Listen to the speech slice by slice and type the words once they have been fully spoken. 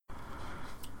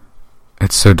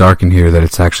It's so dark in here that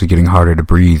it's actually getting harder to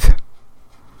breathe.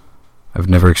 I've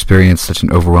never experienced such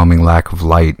an overwhelming lack of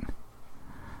light.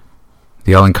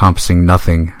 The all-encompassing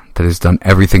nothing that has done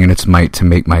everything in its might to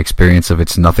make my experience of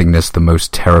its nothingness the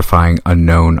most terrifying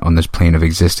unknown on this plane of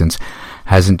existence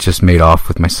hasn't just made off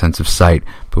with my sense of sight,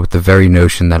 but with the very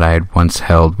notion that I had once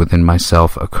held within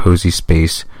myself a cozy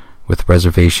space with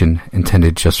reservation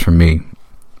intended just for me.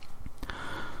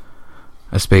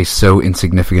 A space so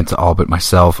insignificant to all but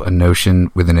myself, a notion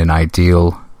within an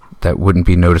ideal that wouldn't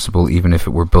be noticeable even if it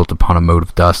were built upon a mote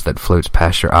of dust that floats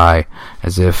past your eye,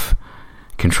 as if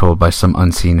controlled by some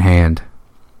unseen hand.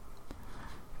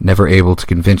 Never able to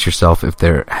convince yourself if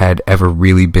there had ever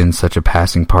really been such a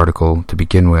passing particle to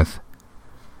begin with.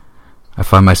 I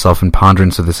find myself in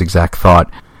ponderance of this exact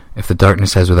thought, if the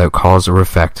darkness has without cause or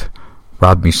effect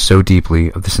robbed me so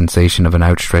deeply of the sensation of an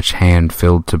outstretched hand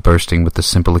filled to bursting with the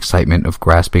simple excitement of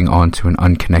grasping onto an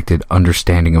unconnected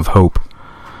understanding of hope,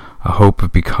 a hope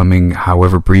of becoming,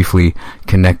 however briefly,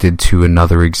 connected to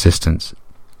another existence.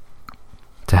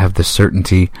 To have the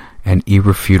certainty and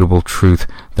irrefutable truth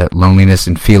that loneliness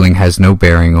and feeling has no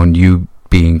bearing on you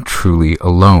being truly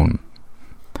alone.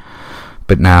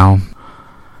 But now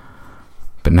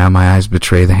my eyes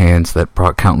betray the hands that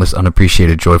brought countless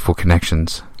unappreciated joyful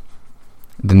connections.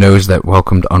 The nose that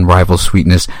welcomed unrivaled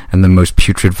sweetness and the most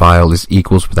putrid vial as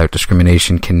equals without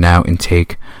discrimination can now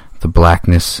intake the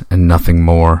blackness and nothing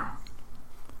more.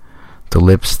 The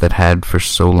lips that had for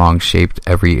so long shaped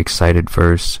every excited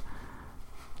verse,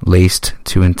 laced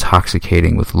to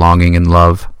intoxicating with longing and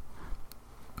love.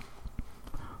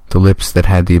 The lips that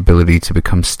had the ability to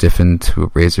become stiffened to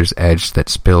a razor's edge that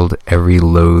spilled every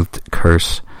loathed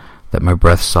curse that my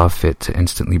breath saw fit to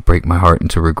instantly break my heart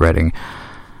into regretting,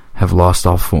 have lost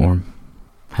all form,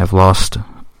 have lost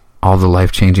all the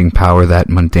life-changing power that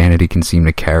mundanity can seem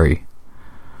to carry.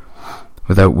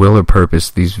 Without will or purpose,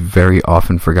 these very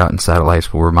often forgotten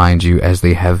satellites will remind you, as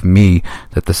they have me,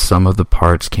 that the sum of the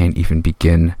parts can't even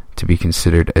begin to be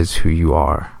considered as who you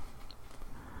are.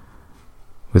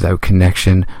 Without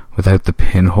connection, without the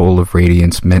pinhole of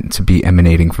radiance meant to be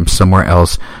emanating from somewhere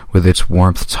else, with its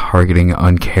warmth targeting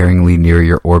uncaringly near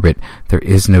your orbit, there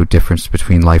is no difference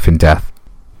between life and death.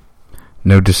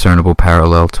 No discernible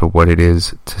parallel to what it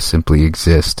is to simply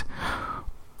exist,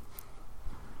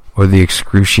 or the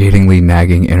excruciatingly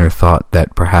nagging inner thought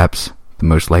that perhaps the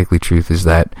most likely truth is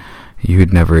that you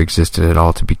had never existed at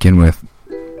all to begin with.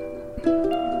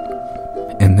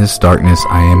 In this darkness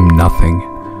I am nothing,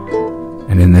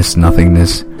 and in this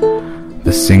nothingness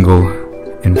the single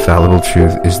infallible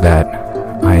truth is that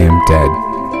I am dead,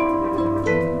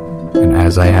 and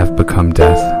as I have become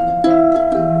death,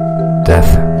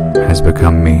 death has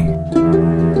become me.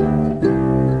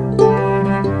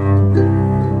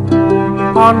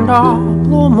 Under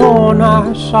blue moon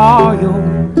I saw you,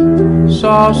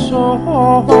 so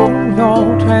soon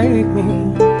you'll take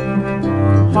me.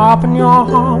 Up in your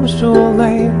arms too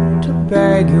late to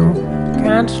beg you to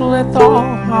cancel it though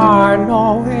I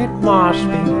know it must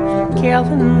be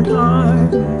killing time.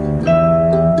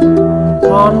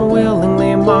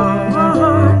 Unwillingly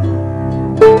mine,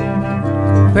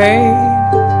 babe,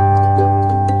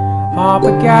 up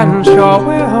against your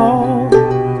will,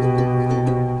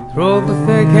 through the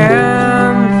thick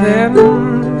and thin,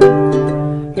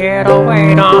 it'll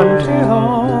wait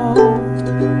until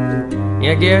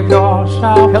you give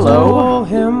yourself Hello, to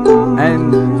him.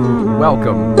 And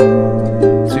welcome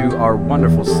to our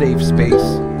wonderful safe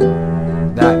space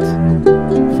that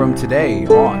from today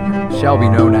on shall be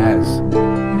known as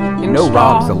No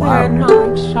Robs Allowed.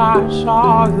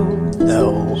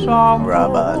 No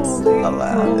robots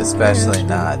allowed, especially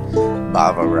not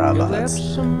lava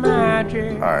robots.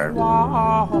 Are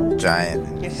giant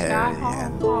and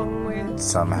hairy and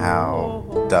somehow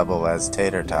double as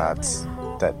tater tots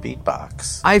that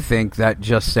beatbox. I think that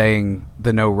just saying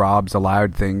the No Robs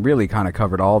Allowed thing really kind of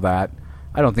covered all that.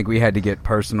 I don't think we had to get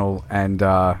personal and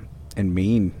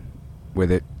mean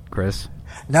with it, Chris.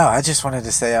 No, I just wanted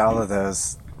to say all of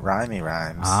those rhymey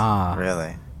rhymes.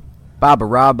 Really. Baba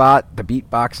Robot, the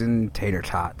beatboxing tater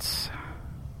tots.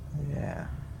 Yeah.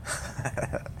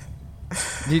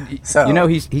 So, you know,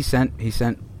 he sent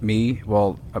me,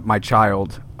 well, my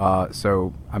child,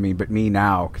 so, I mean, but me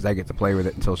now, because I get to play with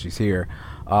it until she's here,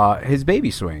 his baby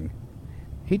swing.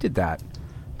 He did that.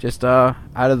 Just out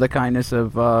of the kindness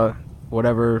of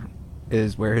whatever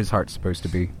is where his heart's supposed to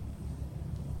be.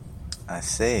 I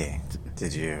see.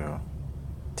 Did you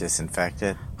disinfect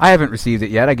it? I haven't received it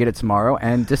yet. I get it tomorrow,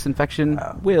 and disinfection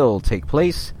will take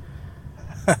place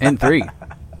in 3,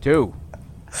 2.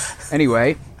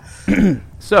 Anyway,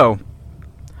 so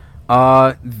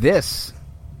this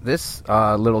this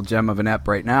little gem of an ep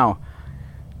right now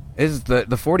is the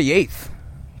 48th.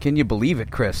 Can you believe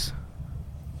it, Chris?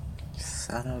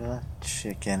 Son of a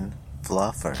chicken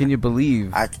fluffer. Can you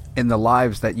believe in the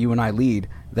lives that you and I lead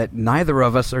that neither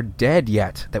of us are dead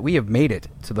yet, that we have made it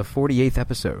to the 48th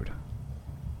episode?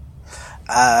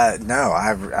 No,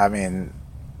 I mean,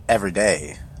 every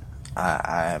day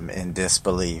I'm in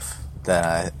disbelief that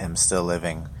I am still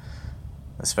living,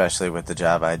 especially with the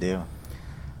job I do.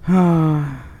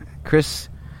 Chris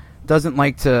doesn't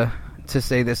like to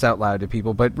say this out loud to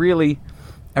people, but really,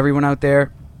 everyone out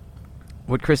there,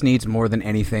 what Chris needs more than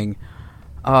anything,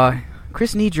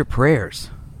 Chris needs your prayers.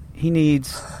 He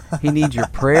needs your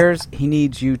prayers. He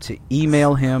needs you to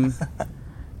email him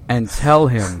and tell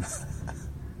him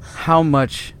how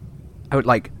much,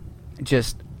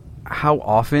 just how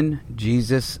often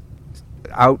Jesus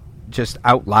out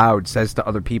loud says to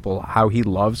other people how he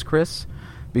loves Chris.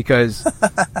 Because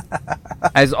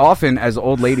as often as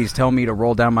old ladies tell me to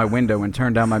roll down my window and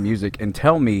turn down my music and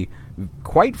tell me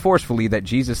quite forcefully that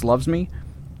Jesus loves me,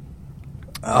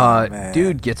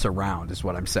 dude gets around, is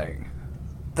what I'm saying.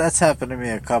 That's happened to me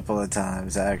a couple of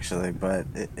times, actually, but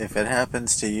if it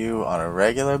happens to you on a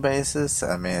regular basis,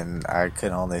 I mean, I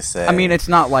can only say... I mean, it's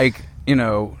not like,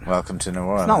 welcome to New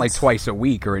Orleans. It's not like twice a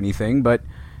week or anything, but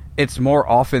it's more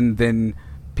often than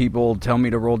people tell me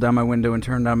to roll down my window and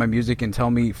turn down my music and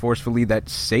tell me forcefully that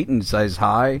Satan says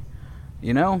hi,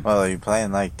 Well, are you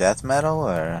playing, death metal,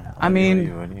 or... I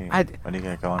mean, what do you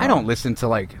got going on? I don't listen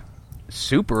to,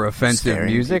 super offensive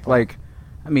music. People?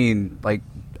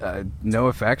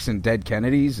 NoFX and Dead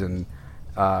Kennedys and...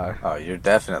 oh, you're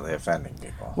definitely offending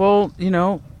people. Well,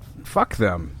 fuck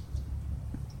them.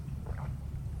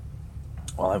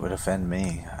 Well, it would offend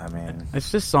me. I mean...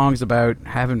 It's just songs about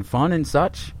having fun and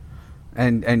such.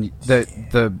 And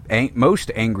the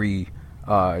most angry,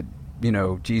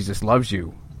 Jesus loves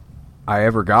you I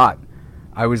ever got.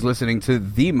 I was listening to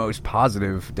the most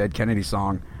positive Dead Kennedy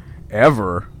song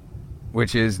ever,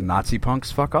 which is Nazi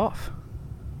Punks Fuck Off.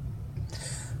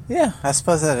 Yeah, I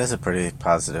suppose that is a pretty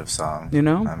positive song.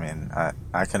 I mean,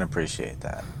 I can appreciate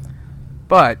that.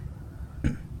 But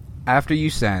after you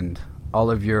send all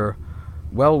of your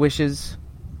well wishes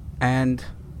and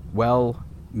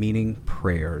well-meaning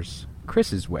prayers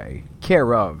Chris's way,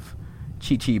 care of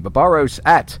Chichi Barbaros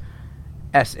at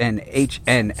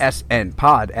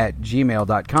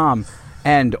snhnsnpod@gmail.com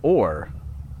and or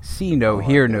see no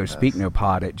hear no speak no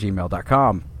pod at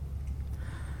gmail.com.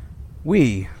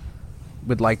 We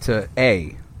would like to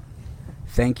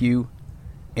thank you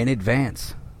in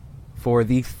advance for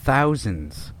the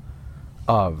thousands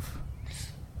of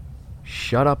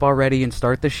shut up already and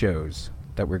start the shows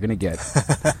that we're gonna get.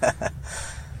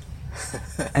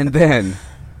 And then,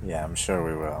 yeah, I'm sure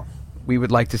we will. We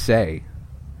would like to say,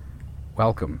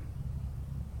 welcome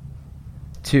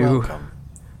to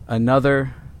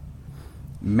another,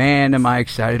 man, am I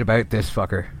excited about this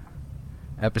fucker,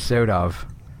 episode of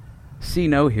See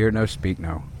No, Hear No, Speak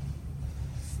No.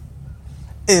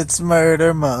 It's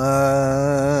Murder Month!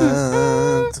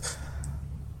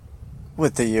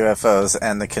 With the UFOs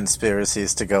and the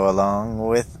conspiracies to go along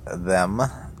with them.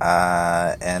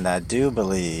 And I do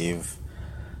believe,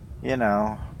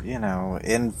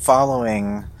 in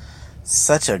following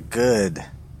such a good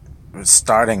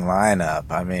starting lineup,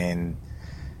 I mean,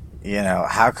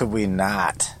 how could we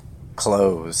not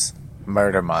close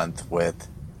Murder Month with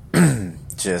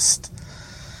just,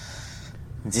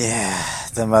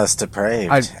 the most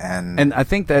depraved and I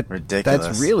think that ridiculous.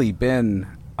 That's really been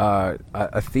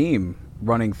a theme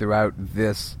running throughout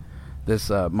this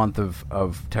month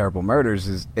of terrible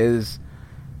murders is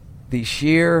the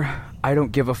sheer I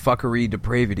don't give a fuckery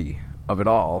depravity of it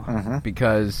all,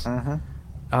 because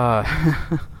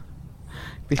I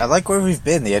like where we've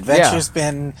been. The adventure's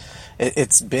been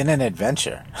it's been an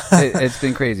adventure. It's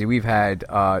been crazy. We've had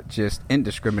just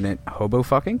indiscriminate hobo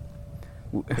fucking.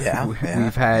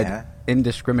 We've had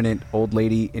indiscriminate old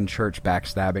lady in church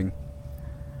backstabbing.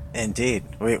 Indeed,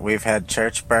 we've had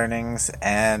church burnings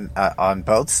and on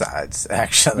both sides.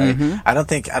 Actually, I don't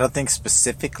think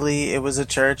specifically it was a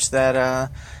church that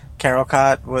Carol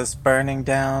Cott was burning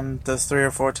down those 3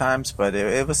 or 4 times, but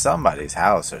it was somebody's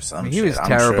house or something. He was shit.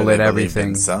 terrible sure at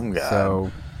everything. Some guy.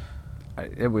 So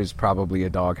it was probably a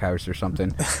doghouse or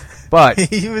something. But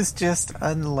he was just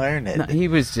unlearned. No, he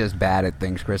was just bad at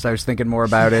things, Chris. I was thinking more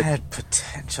about it. He had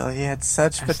potential. He had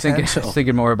such potential. I was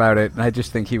thinking more about it, and I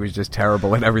just think he was just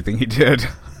terrible at everything he did.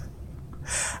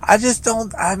 I just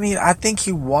don't... I mean, I think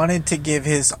he wanted to give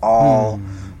his all,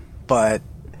 but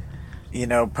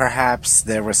perhaps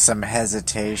there was some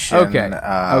hesitation.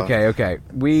 Okay.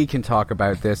 We can talk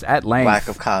about this at length. Lack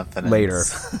of confidence later,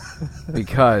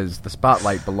 because the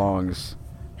spotlight belongs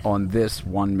on this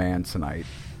one man tonight.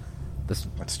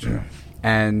 That's true.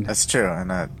 And that's true,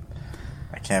 and I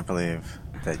can't believe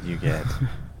that you get.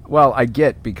 Well, I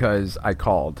get because I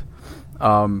called.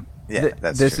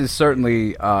 This true. is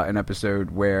certainly an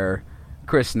episode where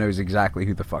Chris knows exactly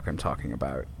who the fuck I'm talking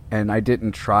about. And I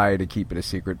didn't try to keep it a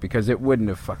secret because it wouldn't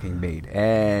have fucking made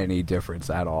any difference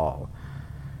at all.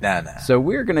 No. So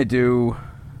we're going to do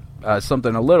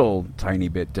something a little tiny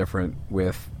bit different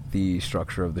with the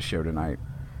structure of the show tonight.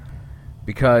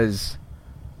 Because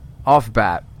off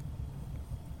bat,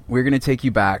 we're going to take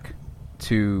you back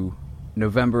to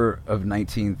November of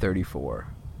 1934.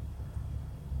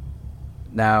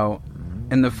 Now,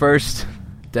 in the first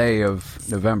day of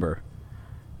November,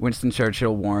 Winston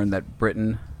Churchill warned that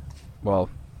Britain...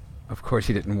 Well, of course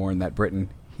he didn't warn that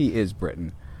Britain. He is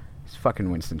Britain. He's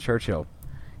fucking Winston Churchill.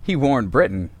 He warned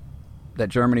Britain that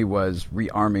Germany was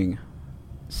rearming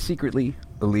secretly,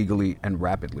 illegally, and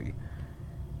rapidly.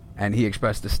 And he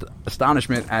expressed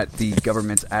astonishment at the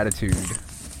government's attitude,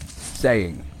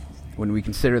 saying, "When we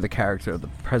consider the character of the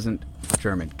present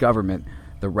German government,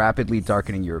 the rapidly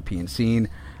darkening European scene,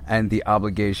 and the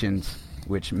obligations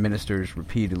which ministers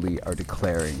repeatedly are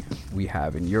declaring we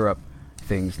have in Europe,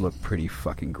 things look pretty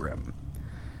fucking grim."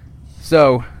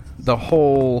 So, the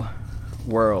whole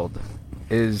world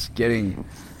is getting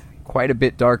quite a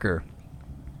bit darker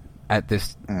at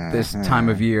this time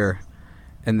of year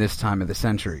and this time of the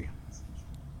century.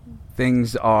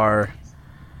 Things are...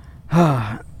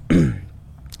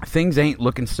 things ain't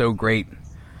looking so great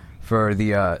for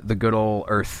the good old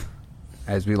Earth,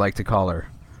 as we like to call her.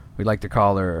 We like to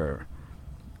call her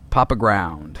Papa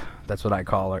Ground. That's what I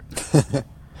call her.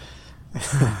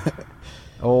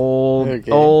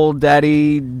 Old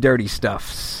Daddy Dirty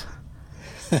Stuffs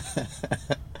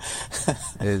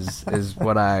is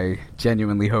what I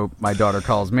genuinely hope my daughter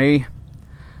calls me.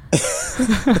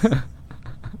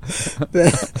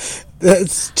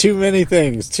 That's too many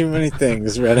things running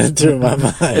through my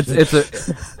mind.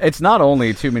 It's not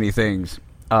only too many things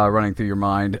running through your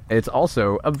mind, it's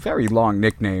also a very long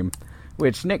nickname,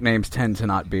 which nicknames tend to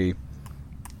not be.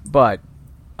 But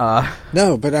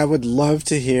no, but I would love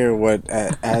to hear what,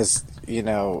 as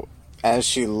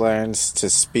she learns to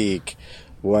speak,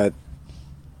 what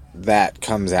that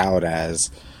comes out as.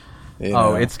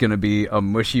 It's gonna be a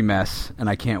mushy mess, and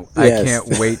I can't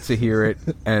wait to hear it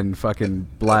and fucking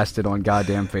blast it on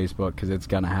goddamn Facebook, because it's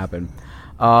gonna happen.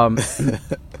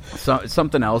 So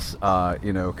something else,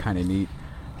 kind of neat,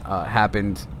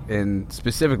 happened in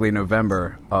specifically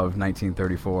November of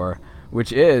 1934,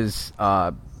 which is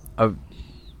a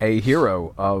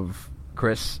hero of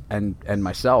Chris and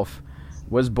myself,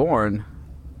 was born.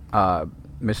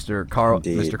 Mr.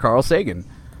 Carl Sagan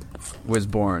was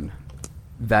born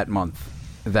that month,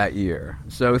 that year.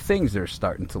 So things are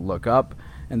starting to look up,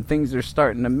 and things are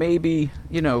starting to maybe,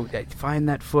 find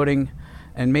that footing,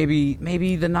 and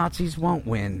maybe the Nazis won't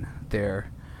win their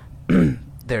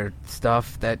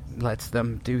stuff that lets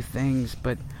them do things.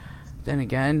 But then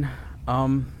again,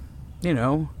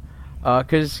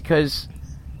 because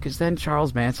then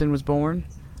Charles Manson was born.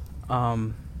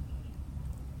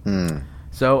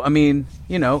 So I mean,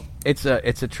 it's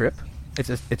a trip. It's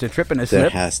a trip and a There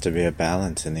sip. has to be a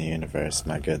balance in the universe,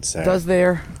 my good sir. Does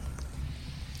there?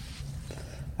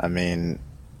 I mean,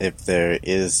 if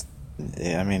there's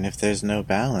no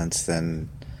balance, then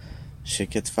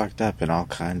shit gets fucked up in all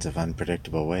kinds of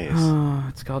unpredictable ways. Oh,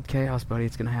 it's called chaos, buddy.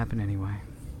 It's gonna happen anyway.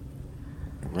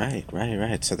 Right.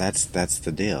 So that's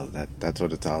the deal. That's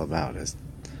what it's all about, is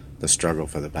the struggle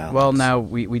for the balance. Well, now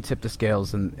we tip the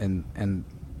scales in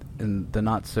the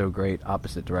not so great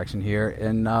opposite direction here,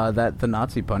 and that the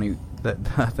Nazi punny, the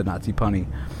Nazi punny.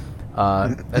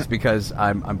 That's because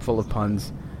I'm full of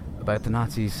puns about the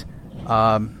Nazis.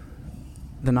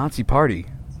 The Nazi Party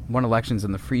won elections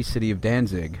in the free city of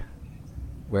Danzig,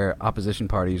 where opposition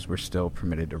parties were still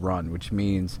permitted to run, which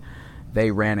means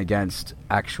they ran against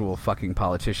actual fucking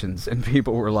politicians, and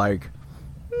people were like,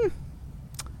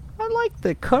 I like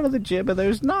the cut of the jib of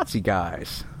those Nazi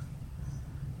guys.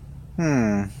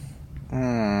 I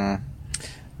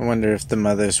wonder if the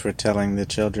mothers were telling the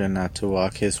children not to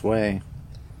walk his way,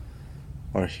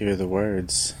 or hear the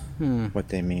words, what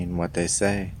they mean, what they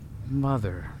say.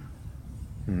 Mother.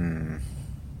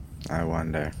 I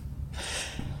wonder.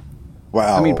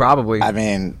 Well, I mean, probably. I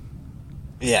mean,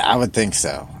 yeah, I would think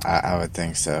so. I would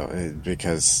think so,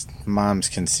 because moms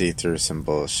can see through some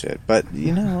bullshit. But,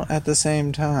 at the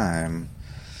same time,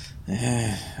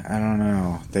 I don't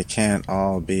know. They can't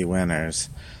all be winners.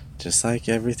 just like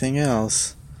everything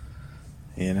else.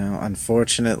 You know,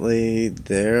 unfortunately,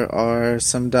 there are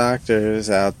some doctors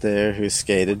out there who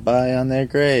skated by on their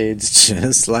grades,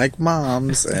 just like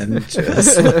moms, and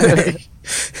just like...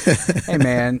 Hey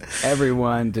man,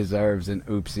 everyone deserves an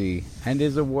oopsie and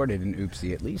is awarded an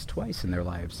oopsie at least twice in their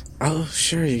lives. Oh,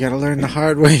 sure, you gotta learn the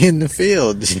hard way in the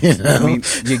field, you know? I mean,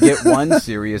 you get one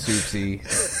serious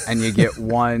oopsie, and you get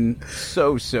one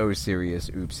so serious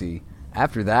oopsie.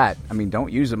 After that, I mean,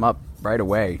 don't use them up right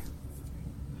away.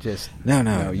 Just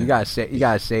No. you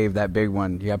gotta save that big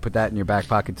one. You gotta put that in your back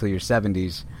pocket till your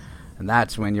 70s, and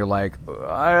that's when you're like,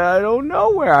 I don't know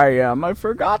where I am. I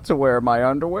forgot to wear my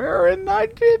underwear, and I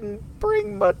didn't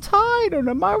bring my tie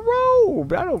under my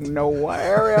robe. I don't know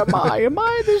where am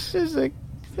I. This is a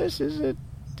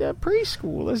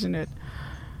preschool, isn't it?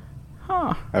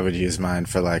 Huh. I would use mine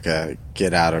for like a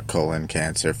get out of colon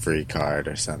cancer free card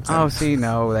or something. Oh, see,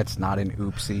 no, that's not an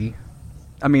oopsie.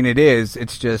 I mean, it is.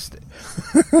 It's just,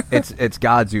 it's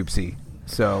God's oopsie.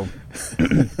 So,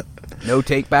 no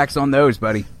take-backs on those,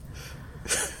 buddy.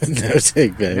 No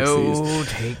take-backs. No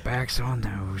take-backs on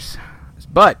those.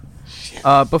 But,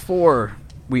 before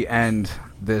we end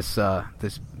this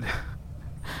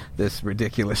this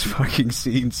ridiculous fucking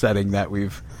scene setting that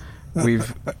we've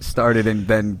started and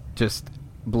then just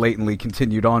blatantly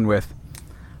continued on with,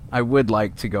 I would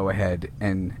like to go ahead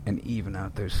and even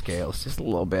out those scales just a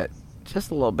little bit.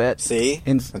 Just a little bit. See?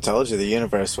 I told you the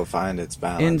universe will find its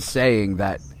balance. In saying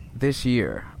that, this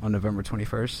year, on November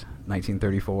 21st,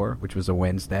 1934, which was a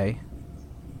Wednesday,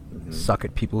 suck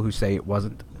at people who say it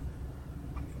wasn't,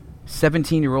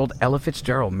 17-year-old Ella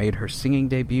Fitzgerald made her singing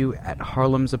debut at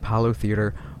Harlem's Apollo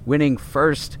Theater, winning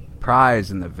first prize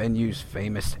in the venue's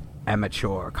famous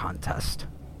amateur contest.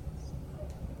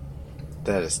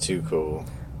 That is too cool.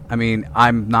 I mean,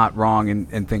 I'm not wrong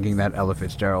in thinking that Ella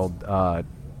Fitzgerald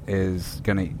is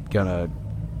gonna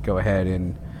go ahead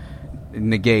and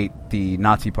negate the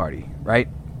Nazi Party, right?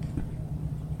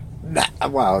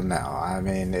 Well, no. I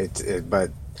mean, but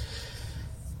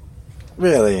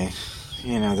really,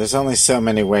 you know, there's only so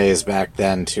many ways back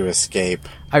then to escape.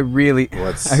 I really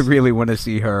want to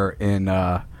see her in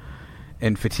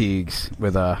fatigues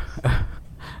with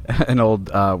an old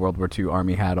World War II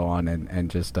Army hat on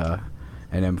and just an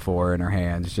M4 in her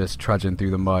hands, just trudging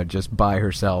through the mud, just by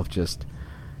herself, just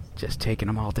taking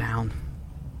them all down.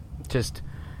 Just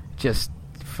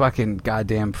fucking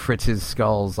goddamn Fritz's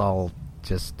skulls all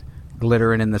just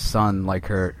glittering in the sun like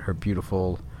her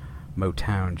beautiful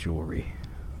Motown jewelry.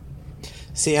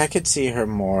 See, I could see her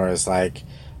more as like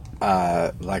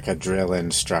a drill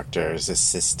instructor's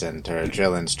assistant or a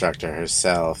drill instructor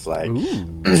herself, like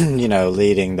you know,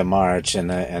 leading the march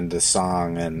and the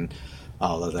song and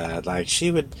all of that. Like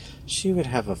she would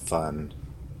have a fun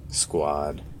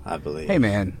squad, I believe. Hey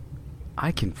man,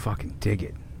 I can fucking dig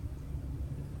it.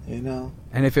 You know?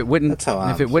 And if it wouldn't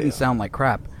feel. sound like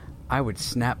crap, I would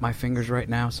snap my fingers right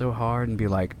now so hard and be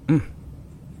like,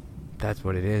 that's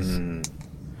what it is.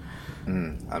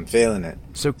 I'm feeling it.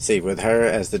 So, see, with her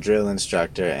as the drill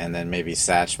instructor and then maybe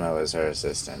Satchmo as her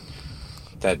assistant,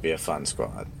 that'd be a fun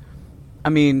squad. I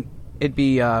mean, it'd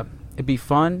be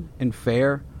fun and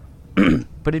fair,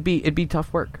 but it'd be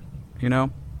tough work, you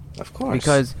know? Of course.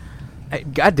 Because,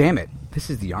 god damn it, this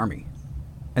is the Army.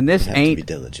 And this ain't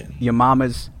your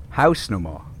mama's house no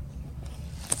more.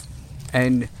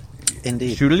 And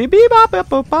indeed,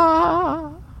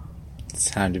 shoodly-bee-bop-bop-bop.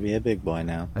 It's time to be a big boy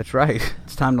now. That's right.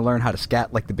 It's time to learn how to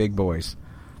scat like the big boys.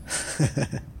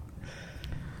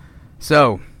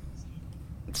 So,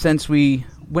 since we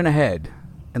went ahead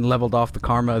and leveled off the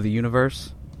karma of the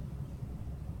universe.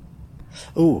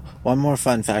 Ooh, one more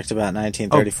fun fact about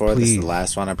 1934. Oh, please, this is the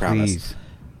last one, I promise. Please.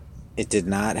 It did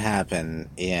not happen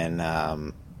in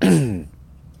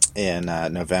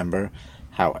November.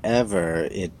 However,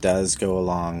 it does go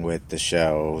along with the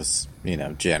show's, you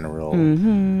know, general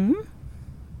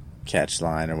catch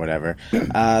line or whatever.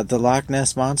 The Loch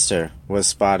Ness Monster was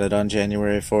spotted on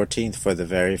January 14th for the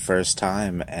very first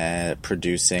time,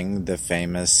 producing the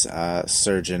famous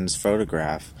surgeon's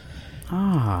photograph.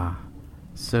 Ah,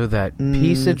 so that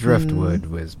piece of driftwood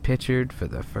was pictured for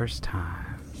the first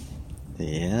time.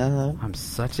 Yeah. I'm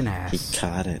such an ass. He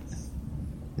caught it.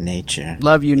 Nature.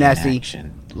 Love you, Nessie.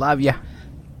 Action. Love ya.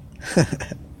 All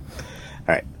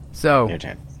right. So, your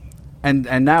turn.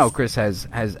 And now Chris has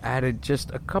added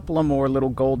just a couple of more little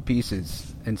gold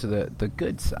pieces into the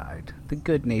good side, the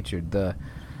good-natured, the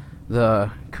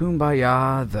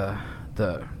kumbaya,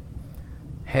 the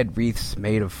head wreaths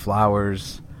made of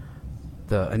flowers,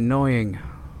 the annoying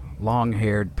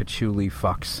long-haired patchouli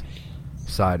fucks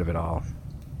side of it all.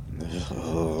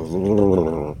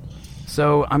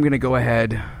 So I'm going to go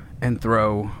ahead and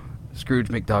throw Scrooge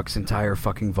McDuck's entire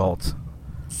fucking vault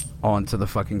onto the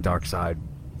fucking dark side.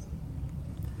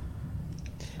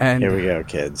 And here we go,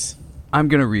 kids. I'm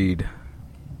going to read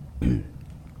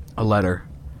a letter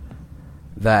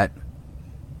that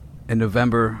in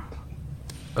November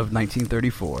of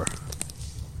 1934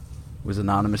 was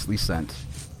anonymously sent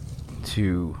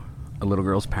to a little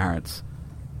girl's parents.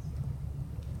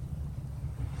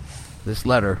 This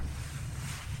letter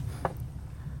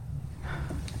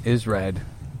is read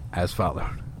as follows.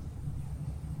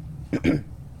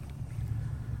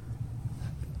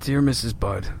 Dear Mrs.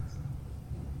 Budd,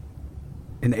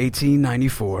 in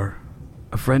 1894,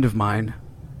 a friend of mine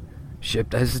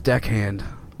shipped as a deckhand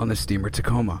on the steamer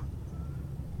Tacoma,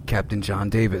 Captain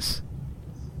John Davis.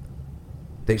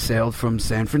 They sailed from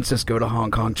San Francisco to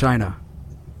Hong Kong, China.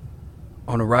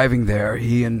 On arriving there,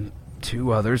 he and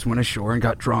 2 others went ashore and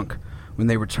got drunk. When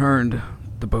they returned,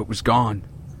 the boat was gone.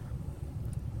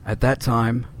 At that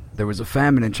time, there was a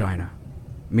famine in China.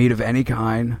 Meat of any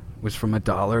kind was from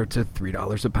 $1 to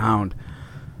 $3 a pound.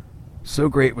 So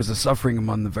great was the suffering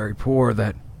among the very poor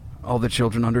that all the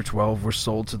children under 12 were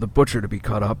sold to the butcher to be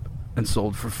cut up and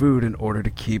sold for food in order to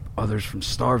keep others from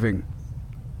starving.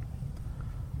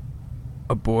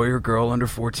 A boy or girl under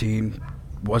 14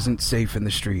 wasn't safe in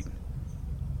the street.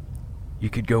 You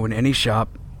could go in any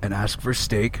shop and ask for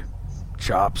steak,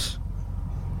 chops,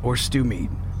 or stew meat.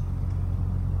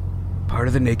 Part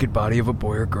of the naked body of a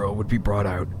boy or girl would be brought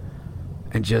out,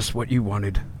 and just what you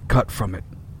wanted cut from it.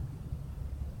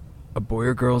 A boy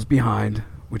or girl's behind,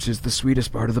 which is the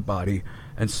sweetest part of the body,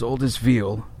 and sold as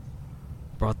veal,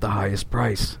 brought the highest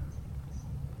price.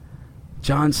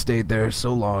 John stayed there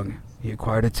so long, he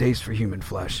acquired a taste for human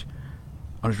flesh.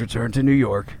 On his return to New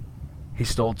York, he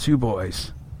stole 2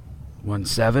 boys, one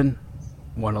 7,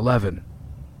 one 11.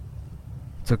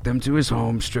 Took them to his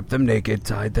home, stripped them naked,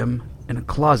 tied them in a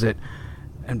closet,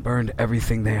 and burned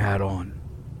everything they had on.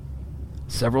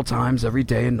 Several times every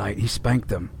day and night he spanked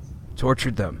them,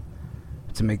 tortured them,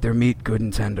 to make their meat good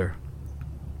and tender.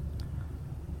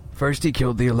 First he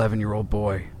killed the 11-year-old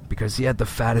boy because he had the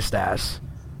fattest ass,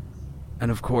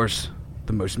 and of course,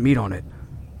 the most meat on it.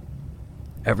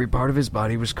 Every part of his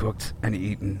body was cooked and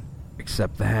eaten,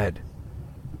 except the head,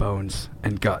 bones,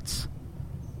 and guts.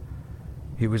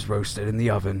 He was roasted in the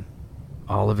oven,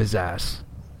 all of his ass.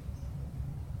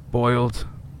 Boiled,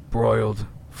 broiled,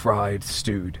 fried,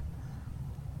 stewed.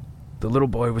 The little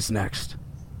boy was next.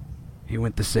 He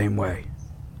went the same way.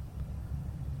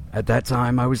 At that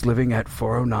time, I was living at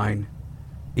 409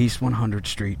 East 100th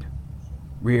Street,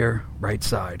 rear right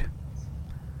side.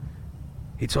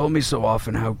 He told me so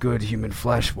often how good human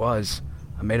flesh was,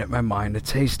 I made up my mind to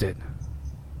taste it.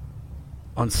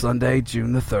 On Sunday,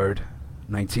 June the 3rd,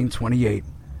 1928,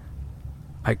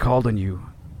 I called on you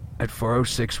at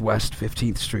 406 West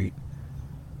 15th Street,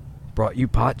 brought you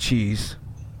pot cheese,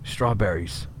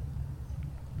 strawberries.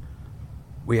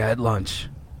 We had lunch.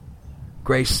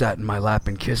 Grace sat in my lap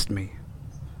and kissed me.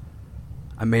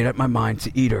 I made up my mind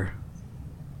to eat her,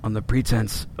 on the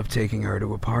pretense of taking her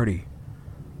to a party.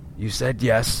 You said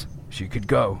yes, she could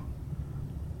go.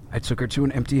 I took her to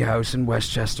an empty house in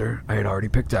Westchester I had already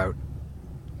picked out.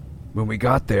 When we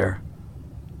got there,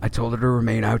 I told her to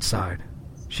remain outside.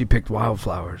 She picked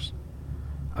wildflowers.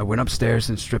 I went upstairs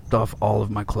and stripped off all of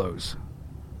my clothes.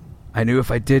 I knew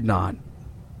if I did not,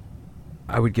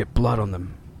 I would get blood on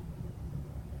them.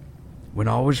 When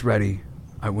all was ready,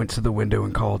 I went to the window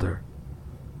and called her.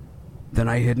 Then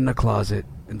I hid in a closet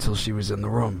until she was in the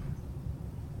room.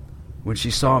 When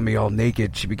she saw me all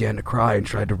naked, she began to cry and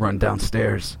tried to run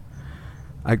downstairs.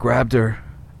 I grabbed her,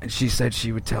 and she said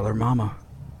she would tell her mama.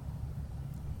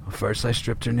 First I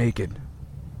stripped her naked.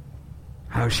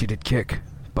 How she did kick,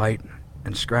 bite,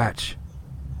 and scratch.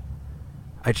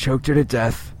 I choked her to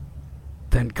death,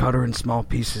 then cut her in small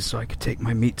pieces so I could take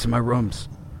my meat to my rooms,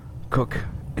 cook,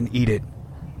 and eat it.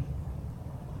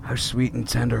 How sweet and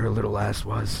tender her little ass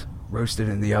was, roasted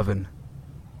in the oven.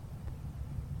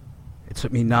 It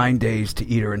took me 9 days to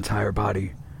eat her entire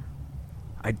body.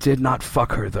 I did not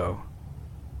fuck her, though.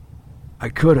 I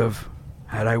could have,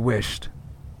 had I wished.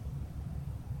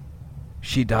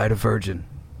 She died a virgin.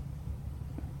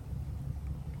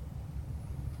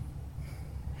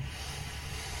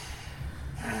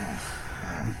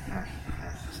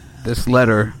 This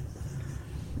letter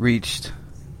reached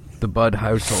the Budd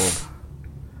household,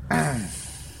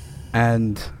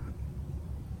 and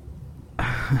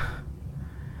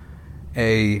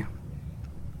a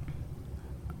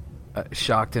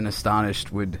shocked and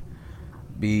astonished would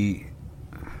be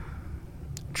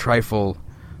trifle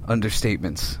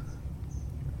understatements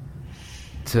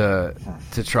to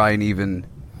try and even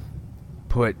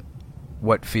put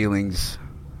what feelings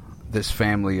this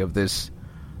family of this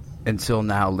until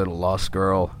now little lost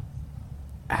girl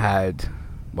had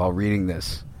while reading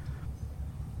this.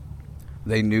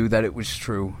 They knew that it was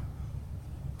true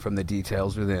from the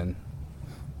details within.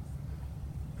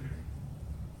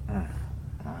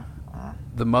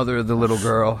 The mother of the little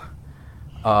girl,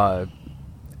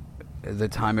 the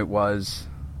time it was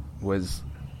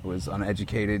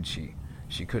uneducated.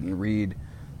 She couldn't read,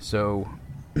 so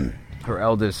her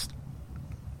eldest,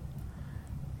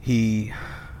 he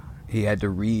had to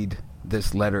read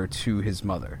this letter to his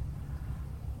mother.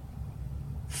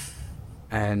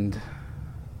 And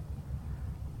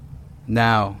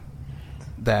now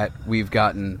that we've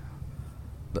gotten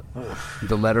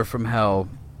the letter from hell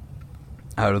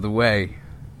out of the way,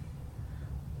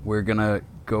 we're gonna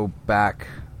go back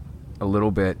a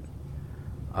little bit,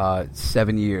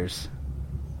 7 years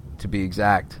to be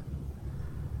exact.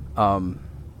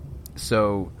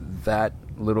 So that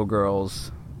little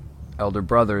girl's elder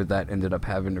brother that ended up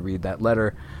having to read that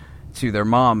letter to their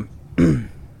mom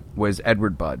was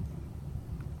Edward Budd.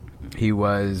 He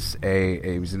was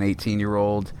an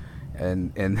 18-year-old,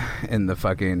 and in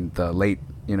the late,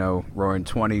 roaring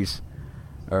 20s,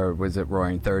 or was it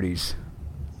roaring 30s?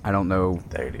 I don't know.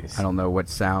 30s. I don't know what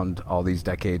sound all these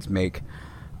decades make.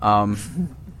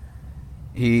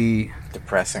 He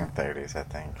depressing 30s, I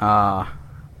think.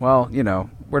 Well,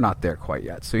 we're not there quite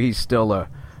yet. So he's still a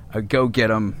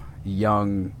go-get-'em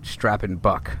young strapping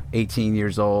buck, 18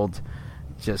 years old,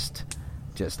 just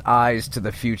eyes to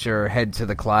the future, head to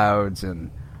the clouds,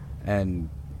 and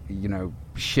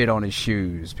shit on his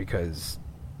shoes because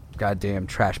goddamn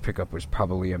trash pickup was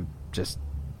probably just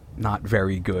not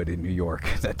very good in New York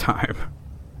at that time.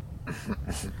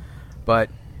 But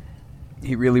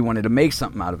he really wanted to make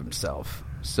something out of himself.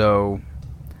 So,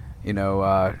 he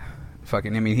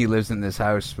lives in this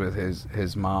house with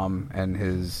his mom and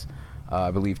his,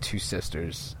 I believe, 2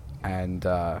 sisters and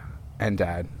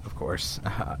dad, of course.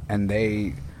 And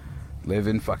they live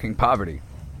in fucking poverty.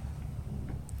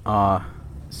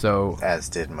 So as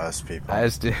did most people.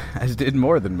 As did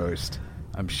more than most,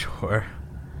 I'm sure.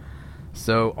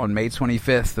 So on May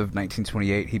 25th of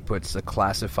 1928, he puts a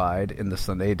classified in the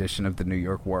Sunday edition of the New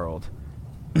York World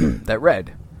that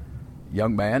read,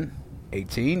 "Young man,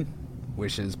 18,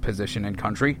 wishes position in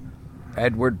country,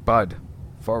 Edward Budd,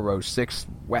 406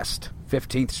 West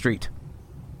 15th Street."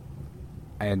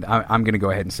 And I'm going to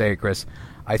go ahead and say it, Chris.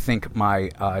 I think my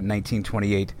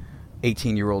 1928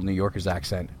 18-year-old New Yorker's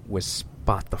accent was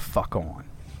spot the fuck on.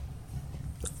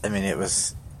 I mean, it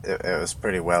was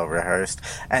pretty well rehearsed.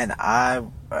 And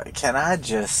can I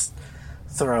just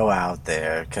throw out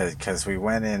there, because we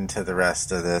went into the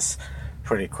rest of this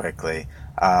pretty quickly,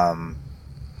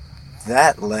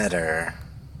 that letter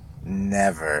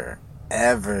never,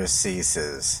 ever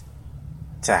ceases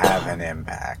to have an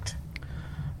impact.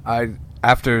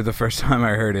 After the first time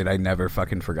I heard it, I never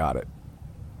fucking forgot it.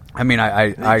 I mean,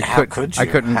 I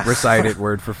couldn't recite it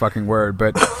word for fucking word,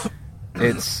 but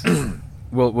it's...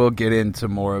 We'll get into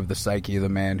more of the psyche of the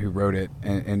man who wrote it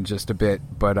in just a bit,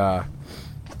 but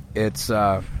it's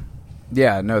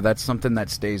that's something that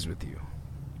stays with you.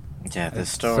 Yeah, the it's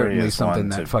story certainly is something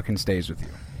that fucking stays with you.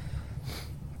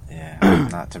 Yeah,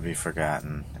 not to be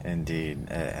forgotten, indeed.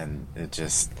 And it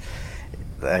just,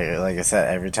 like I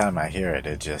said, every time I hear it,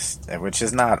 which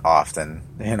is not often,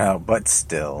 but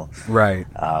still, right.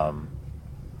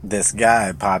 This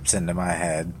guy pops into my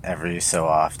head every so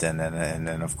often, and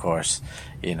then of course,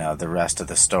 the rest of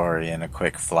the story in a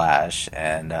quick flash,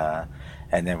 and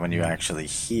then when you actually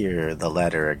hear the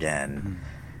letter again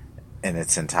in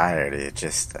its entirety, it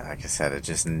just, like I said, it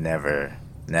just never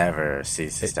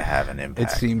ceases to have an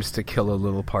impact. It seems to kill a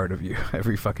little part of you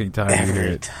every fucking time you hear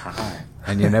it, time,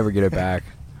 and you never get it back.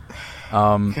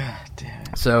 God damn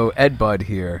it. So Ed Budd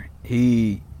here,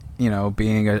 he,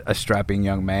 being a strapping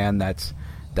young man that's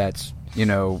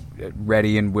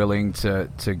ready and willing to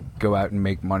go out and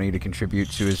make money to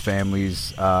contribute to his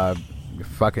family's their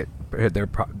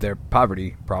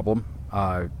poverty problem,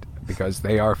 because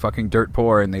they are fucking dirt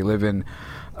poor and they live in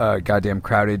a goddamn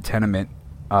crowded tenement.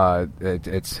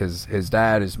 It's his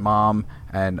dad, his mom,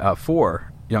 and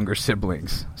 4 younger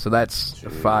siblings. So that's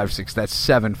 5, 6, that's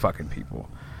 7 fucking people.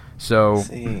 So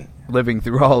living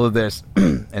through all of this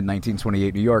in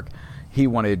 1928 New York, he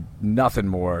wanted nothing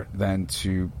more than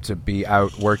to be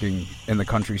out working in the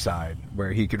countryside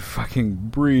where he could fucking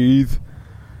breathe.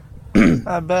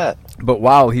 I bet. But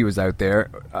while he was out there,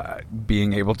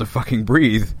 being able to fucking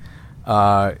breathe,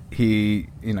 he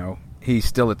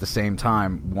still at the same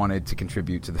time wanted to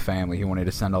contribute to the family. He wanted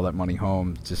to send all that money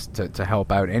home just to help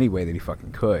out any way that he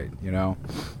fucking could,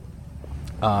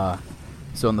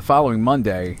 So on the following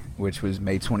Monday, which was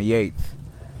May 28th,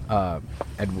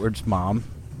 Edward's mom,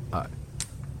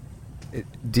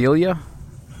 Delia,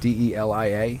 Delia,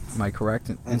 am I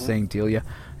correct in saying Delia?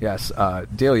 Yes,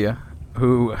 Delia,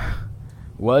 who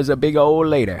was a big old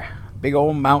lady, big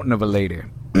old mountain of a lady.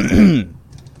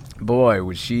 Boy,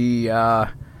 was she,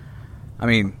 I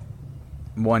mean,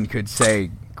 one could say,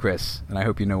 Chris, and I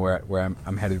hope you know where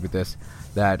I'm headed with this,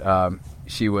 that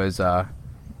she was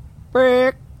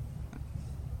brick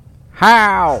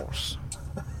house.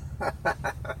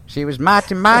 She was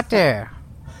mighty,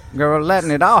 girl,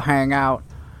 letting it all hang out.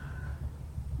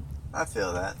 I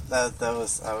feel that. That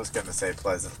was, I was going to say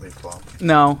pleasantly plump.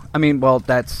 No, I mean, well,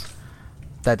 that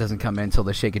doesn't come in until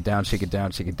the shake it down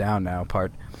now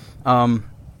part.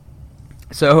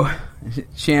 So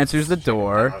she answers the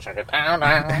door.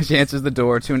 She answers the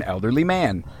door to an elderly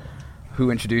man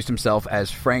who introduced himself as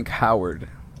Frank Howard.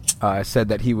 Said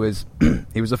that he was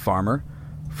a farmer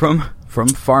from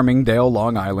Farmingdale,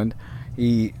 Long Island.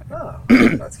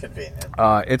 That's convenient.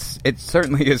 It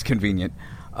certainly is convenient.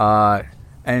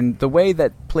 And the way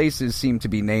that places seem to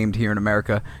be named here in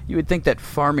America, you would think that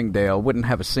Farmingdale wouldn't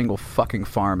have a single fucking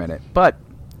farm in it. But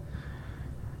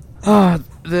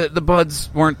the buds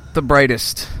weren't the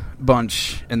brightest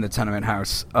bunch in the tenement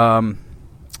house.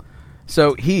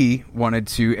 So he wanted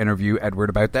to interview Edward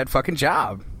about that fucking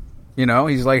job. You know,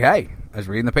 he's like, hey, I was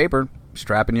reading the paper,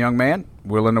 strapping young man,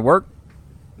 willing to work.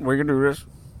 We can do this.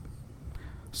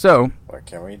 So, what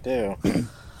can we do?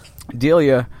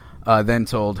 Delia then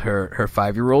told her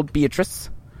 5-year-old Beatrice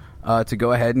to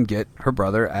go ahead and get her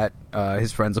brother at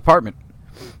his friend's apartment.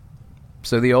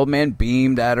 So the old man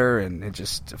beamed at her and it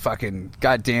just fucking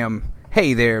goddamn,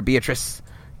 hey there, Beatrice,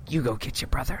 you go get your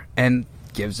brother, and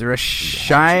gives her a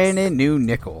shiny new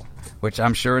nickel, which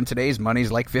I'm sure in today's money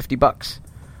is like $50.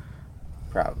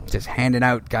 Probably. Just handing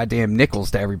out goddamn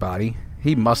nickels to everybody.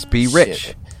 He must be rich.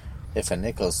 Shit. If a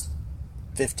nickel's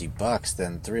 $50,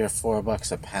 then $3 or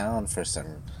 $4 a pound for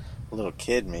some little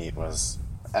kid meat was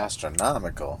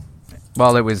astronomical.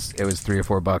 Well, it was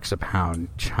 $3 or $4 a pound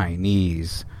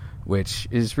Chinese, which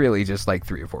is really just like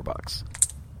 $3 or $4.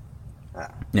 Ah.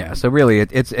 Yeah, so really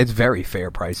it's very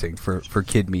fair pricing for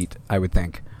kid meat, I would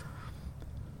think.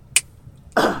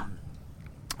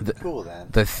 Cool then.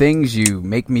 The things you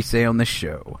make me say on this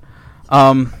show.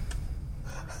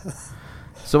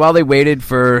 So while they waited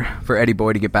for Eddie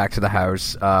Boy to get back to the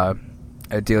house,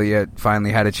 Delia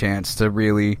finally had a chance to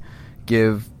really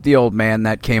give the old man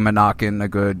that came a knocking a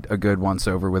good once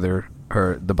over with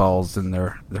the balls in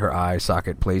her eye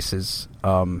socket places.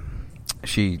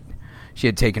 She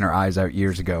had taken her eyes out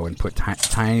years ago and put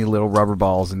tiny little rubber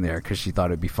balls in there because she thought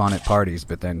it'd be fun at parties,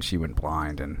 but then she went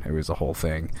blind and it was a whole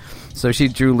thing. So she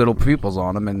drew little pupils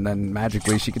on them, and then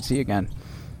magically she could see again.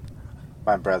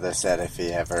 My brother said if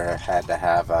he ever had to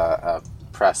have a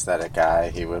prosthetic eye,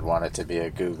 he would want it to be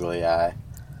a googly eye.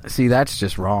 See, that's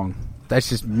just wrong. That's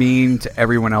just mean to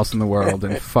everyone else in the world,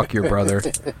 and fuck your brother.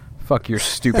 Fuck your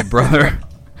stupid brother.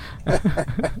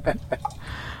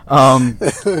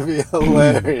 It would be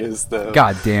hilarious, though.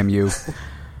 God damn you.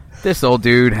 This old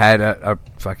dude had a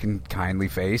fucking kindly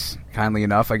face. Kindly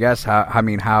enough, I guess.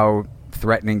 How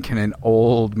threatening can an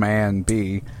old man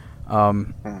be?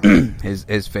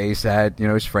 His face had,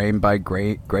 was framed by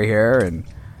gray hair and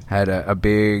had a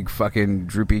big fucking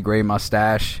droopy gray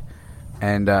mustache.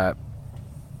 And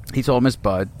he told Miss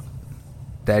Bud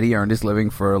that he earned his living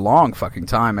for a long fucking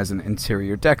time as an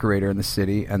interior decorator in the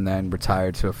city, and then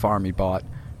retired to a farm he bought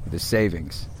with his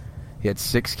savings. He had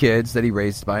 6 kids that he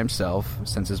raised by himself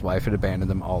since his wife had abandoned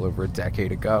them all over a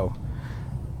decade ago.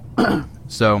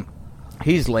 So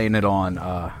he's laying it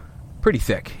on pretty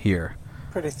thick here.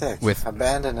 Pretty thick.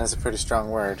 Abandon is a pretty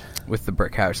strong word. With the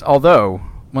brick house. Although,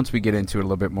 once we get into it a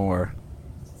little bit more,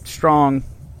 strong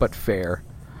but fair.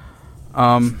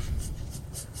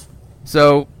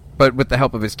 But with the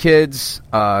help of his kids,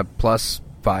 plus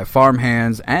 5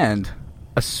 farmhands and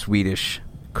a Swedish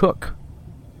cook.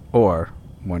 Or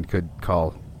one could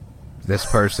call this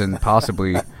person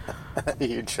possibly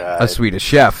you tried. A Swedish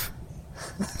chef.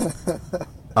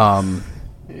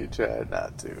 You tried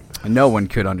not to. No one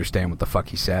could understand what the fuck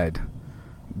he said.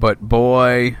 But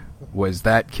boy, was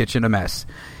that kitchen a mess.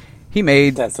 He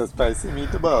made... That's a spicy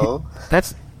meatball.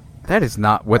 That is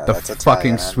not what the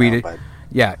fucking Swedish...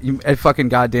 Yeah, fucking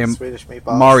goddamn Swedish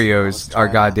meatballs. Mario's our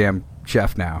goddamn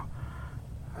chef now.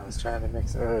 I was trying to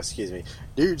mix... Oh, excuse me.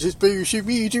 Dude, just be.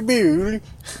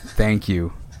 Thank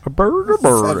you. A bird. Is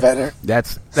that better?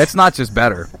 That's not just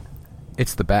better.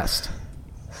 It's the best.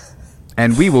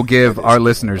 And we will give our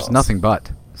listeners nothing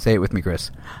but... Say it with me,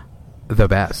 Chris. The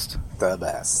best. The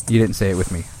best. You didn't say it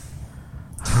with me.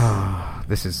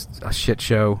 this is a shit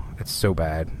show. It's so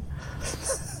bad.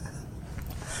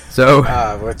 So,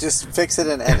 we'll just fix it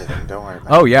in editing. Don't worry about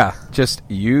it. oh yeah, just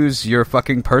use your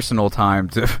fucking personal time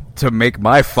to make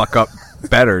my fuck up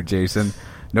better, Jason.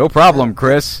 No problem,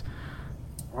 Chris.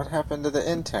 What happened to the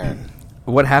intern?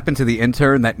 What happened to the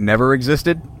intern that never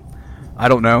existed? I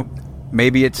don't know.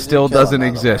 Maybe it still kill doesn't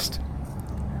another exist.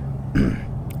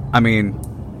 I mean,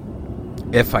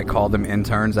 if I call them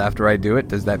interns after I do it,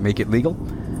 does that make it legal?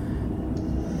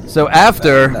 So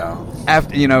after, No.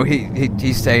 you know,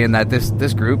 he's saying that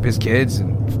this group, his kids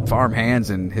and farm hands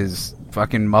and his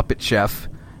fucking Muppet chef,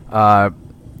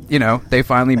 you know, they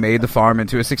finally made the farm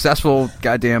into a successful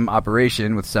goddamn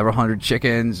operation with several hundred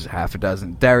chickens, half a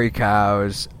dozen dairy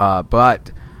cows,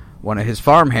 but one of his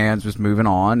farm hands was moving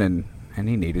on and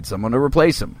he needed someone to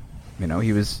replace him. You know,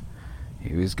 he was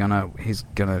gonna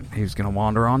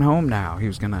wander on home now. He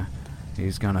was gonna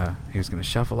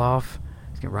shuffle off.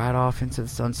 He's gonna ride off into the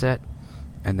sunset,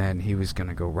 and then he was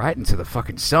gonna go right into the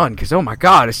fucking sun. Cause oh my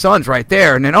god, his sun's right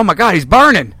there, and then oh my god, he's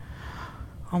burning.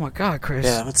 Oh my god, Chris.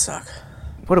 Yeah, that would suck.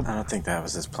 I don't think that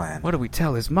was his plan. What do we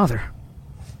tell his mother?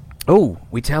 Oh,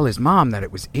 we tell his mom that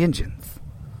it was Injuns.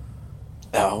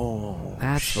 Oh,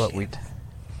 That's shit. what we.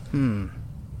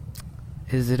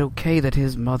 Is it okay that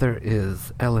his mother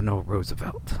is Eleanor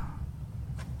Roosevelt?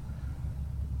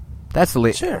 That's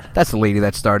the Sure. That's the lady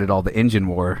that started all the Injun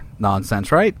War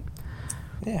nonsense, right?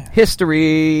 Yeah.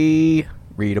 History.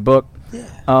 Read a book.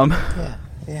 Yeah.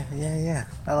 Yeah.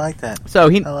 I like that. So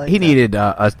he I like he that. needed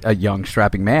a young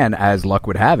strapping man, as luck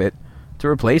would have it, to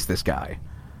replace this guy.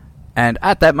 And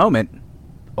at that moment,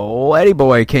 old Eddie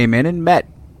Boy came in and met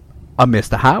a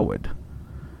Mr. Howard,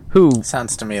 who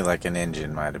Sounds to me like an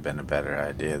engine might have been a better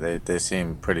idea. They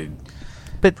seem pretty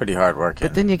But- hard working.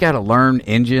 But then you gotta learn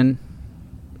Injun.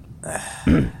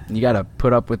 You gotta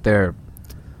put up with their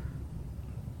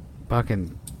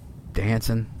fucking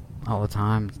dancing all the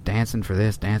time. Dancing for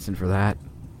this, dancing for that.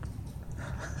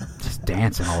 Just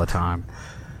dancing all the time.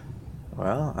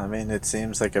 Well, I mean, it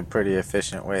seems like a pretty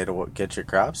efficient way to get your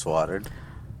crops watered.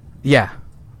 Yeah,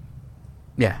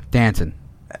 dancing.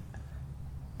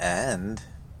 And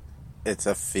it's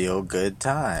a feel-good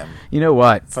time You know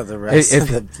what? for the rest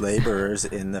If- of the laborers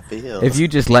in the field. If you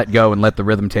just let go and let the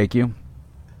rhythm take you,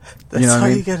 That's you know what all I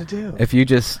mean? you gotta do. if you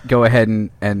just go ahead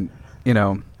and you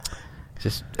know,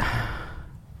 just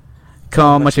come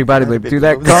on, much your body, baby, do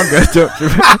that conga.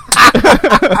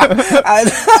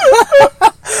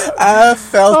 I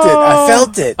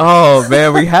felt it. Oh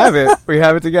man, we have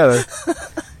it together.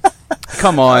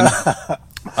 Come on.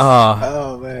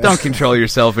 Oh man. Don't control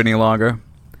yourself any longer.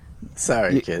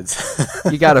 Sorry, kids.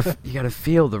 You gotta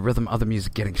feel the rhythm of the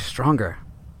music getting stronger.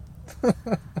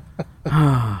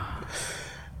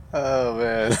 Oh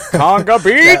man. Conga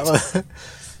beat.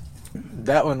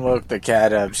 That one woke the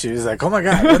cat up. She was like, "Oh my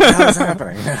god, what the hell is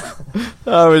happening?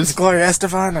 Is Gloria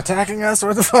Estefan attacking us?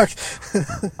 What the fuck?"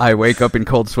 I wake up in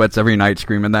cold sweats every night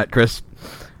screaming that, Chris.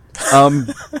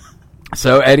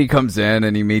 So Eddie comes in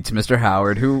and he meets Mr.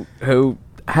 Howard, who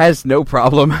has no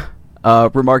problem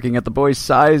remarking at the boy's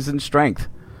size and strength.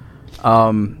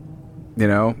 You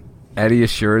know, Eddie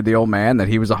assured the old man that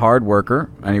he was a hard worker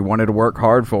and he wanted to work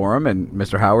hard for him, and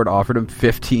Mr. Howard offered him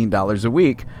 $15 a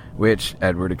week, which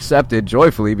Edward accepted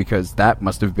joyfully because that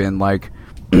must have been like,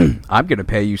 I'm going to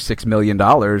pay you $6 million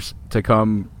to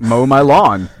come mow my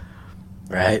lawn.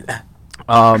 Right.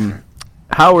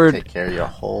 Howard, Take care of your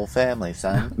whole family,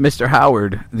 son. Mr.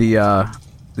 Howard, the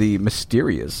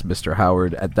mysterious Mr.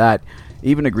 Howard at that,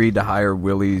 even agreed to hire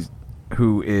Willie,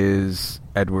 who is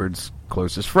Edward's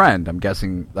closest friend. I'm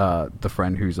guessing the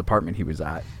friend whose apartment he was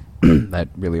at. That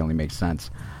really only makes sense.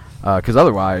 Because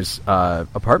otherwise,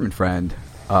 apartment friend,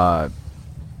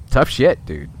 tough shit,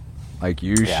 dude. Like,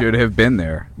 you should have been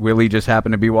there. Willie just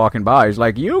happened to be walking by. He's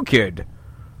like, you kid,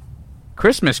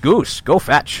 Christmas goose, go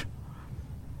fetch.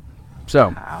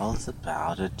 So, How's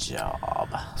about a job?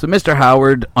 So Mr.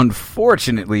 Howard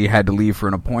unfortunately had to leave for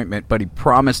an appointment, but he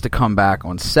promised to come back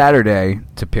on Saturday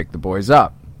to pick the boys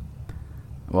up.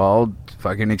 Well,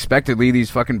 fucking expectedly, these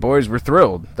fucking boys were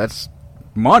thrilled. That's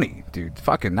money, dude.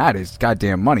 Fucking that is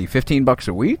goddamn money. $15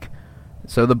 a week?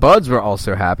 So the buds were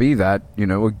also happy that, you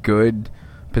know, a good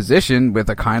position with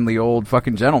a kindly old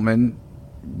fucking gentleman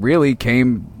really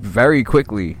came very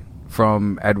quickly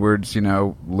from Edward's, you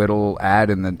know, little ad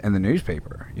in the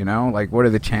newspaper. You know, like, what are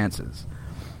the chances?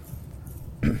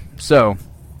 So,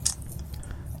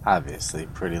 Obviously,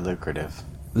 pretty lucrative.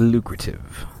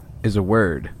 lucrative is a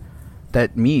word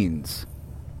that means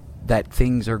that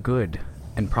things are good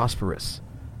and prosperous,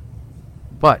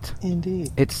 but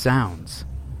Indeed. it sounds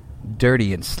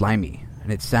dirty and slimy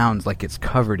and it sounds like it's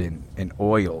covered in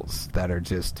oils that are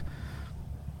just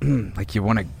like you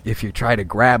want to. If you try to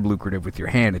grab lucrative with your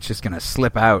hand, it's just going to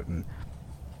slip out and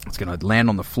it's going to land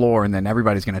on the floor, and then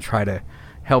everybody's going to try to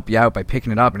help you out by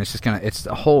picking it up, and it's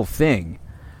a whole thing.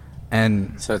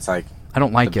 And so it's like I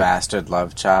don't like the it. bastard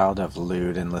love child of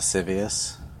lewd and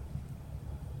lascivious.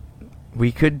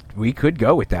 We could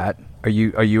go with that. Are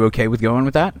you okay with going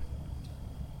with that?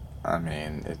 I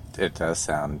mean, it does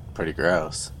sound pretty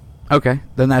gross. Okay,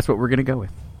 then that's what we're going to go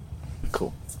with.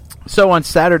 Cool. So on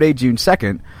Saturday, June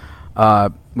 2nd,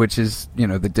 which is,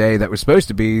 the day that was supposed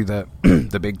to be the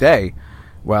the big day,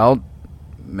 well,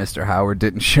 Mr. Howard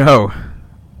didn't show.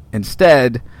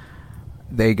 Instead,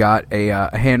 they got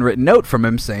a handwritten note from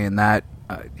him saying that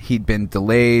he'd been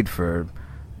delayed for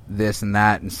this and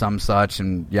that and some such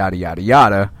and yada, yada,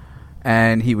 yada,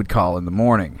 and he would call in the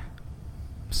morning.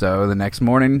 So the next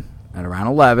morning at around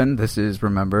 11, this is,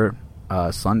 remember,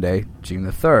 Sunday, June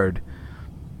the 3rd,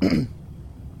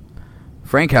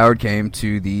 Frank Howard came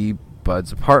to the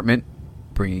Bud's apartment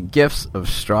bringing gifts of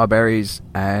strawberries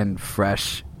and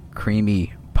fresh,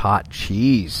 creamy pot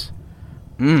cheese.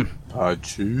 Pot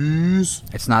cheese?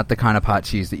 It's not the kind of pot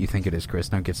cheese that you think it is, Chris.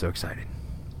 Don't get so excited.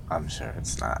 I'm sure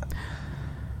it's not.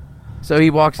 So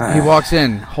he walks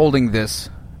in holding this,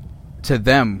 to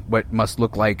them, what must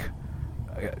look like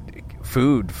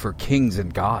food for kings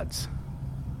and gods.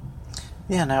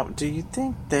 Yeah, now, do you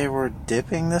think they were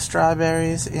dipping the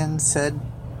strawberries in said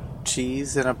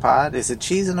cheese in a pot? Is it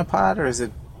cheese in a pot, or is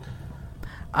it...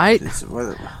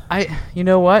 You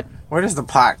know what? Where does the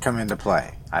pot come into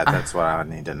play? That's what I would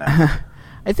need to know.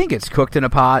 I think it's cooked in a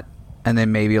pot, and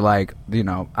then maybe,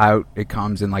 out it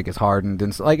comes and, it's hardened.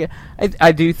 And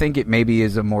I do think it maybe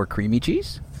is a more creamy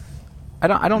cheese. I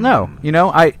don't know.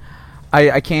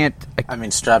 I can't... I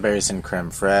mean, strawberries and creme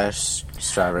fraiche,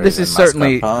 strawberries this is and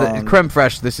certainly... mascarpone. creme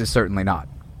fraiche, this is certainly not.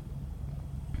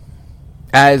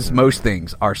 As most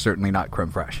things are certainly not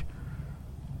creme fraiche.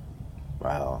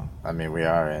 Well, I mean, we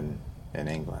are in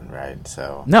England, right?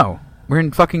 So... No, we're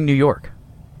in fucking New York.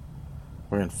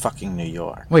 We're in fucking New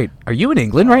York. Wait, are you in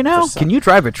England right now? Can you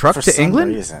drive a truck to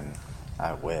England? For some reason,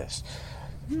 I wish.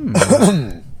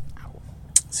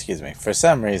 Excuse me. For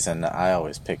some reason, I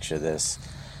always picture this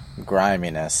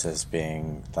griminess as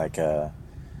being like a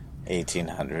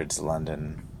 1800s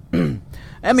London.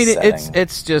 I mean, setting.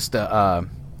 it's just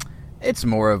it's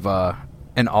more of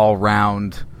an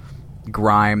all-round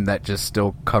grime that just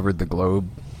still covered the globe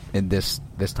in this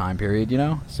time period,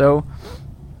 So,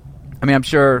 I mean, I'm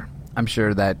sure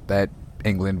that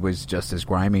England was just as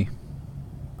grimy.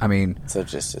 I mean, so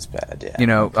just as bad,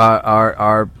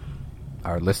 yeah.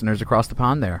 Our listeners across the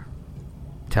pond there,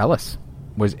 tell us,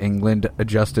 was England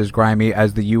just as grimy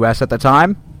as the U.S. at the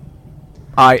time?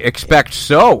 I expect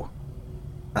so.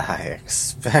 I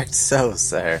expect so,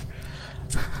 sir.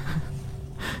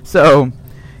 So,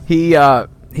 he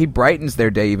brightens their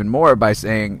day even more by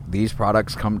saying, these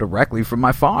products come directly from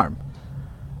my farm.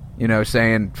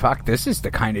 Saying, fuck, this is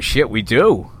the kind of shit we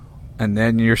do. And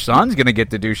then your son's gonna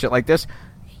get to do shit like this.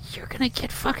 You're gonna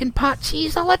get fucking pot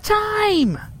cheese all the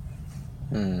time.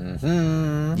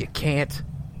 Mm-hmm. You can't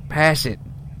pass it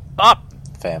up.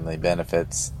 Family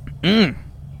benefits.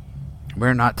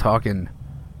 We're not talking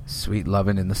sweet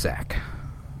loving in the sack.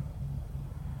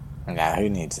 Now, who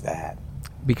needs that?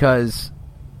 Because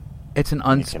it's an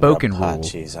unspoken you can rub rule.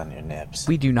 pot cheese on your nips.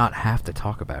 We do not have to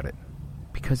talk about it.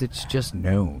 Because it's just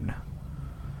known.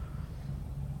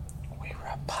 We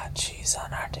rub pot cheese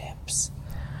on our nips.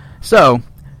 So...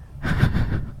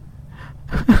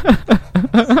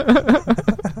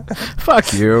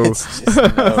 Fuck you. It's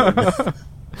just known.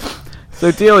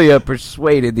 So Delia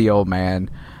persuaded the old man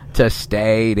to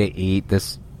stay to eat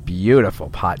this beautiful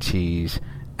pot cheese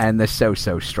and the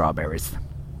so-so strawberries.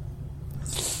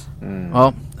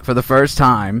 Well, for the first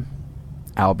time,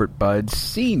 Albert Budd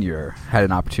Sr. had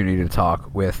an opportunity to talk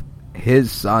with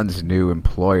his son's new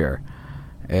employer.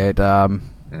 It,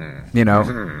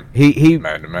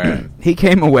 he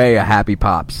came away a happy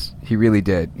pops. He really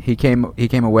did. He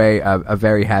came away a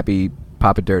very happy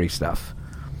Papa Dirty Stuff.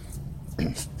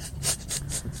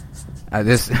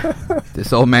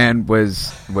 This old man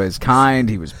was kind.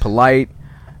 He was polite.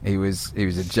 He was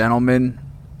a gentleman.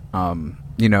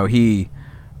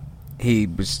 He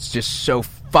was just so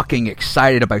fucking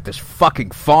excited about this fucking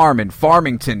farm in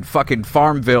Farmington, fucking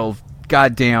Farmville,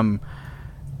 goddamn.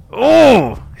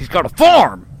 Oh, he's got a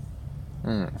farm.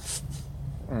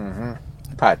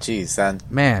 Pot cheese, son.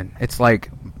 Man, it's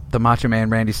like the Macho Man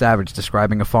Randy Savage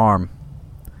describing a farm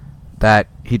that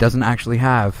he doesn't actually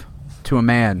have to a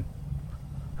man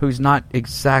who's not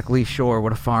exactly sure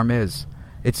what a farm is.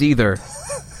 It's either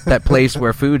that place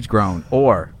where food's grown,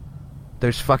 or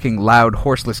there's fucking loud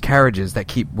horseless carriages that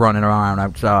keep running around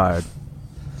outside.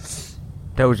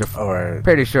 Those are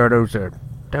pretty sure those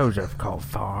are called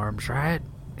farms, right?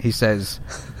 He says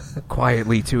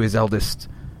quietly to his eldest,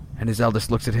 and his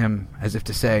eldest looks at him as if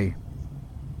to say,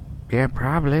 "Yeah,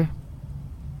 probably."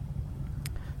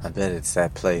 I bet it's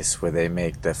that place where they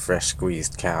make the fresh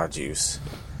squeezed cow juice.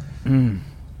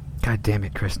 God damn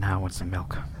it, Chris, now I want some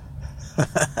milk.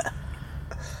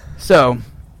 So,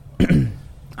 you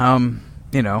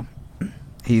know,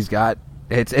 he's got,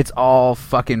 it's all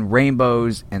fucking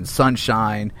rainbows and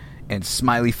sunshine and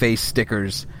smiley face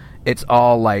stickers. It's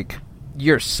all like,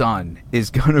 your son is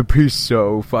gonna be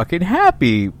so fucking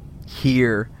happy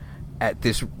here at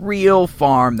this real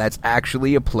farm that's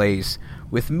actually a place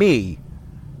with me,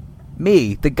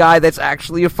 the guy that's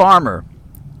actually a farmer.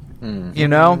 You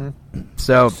know?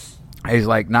 So he's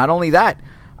like, not only that,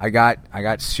 I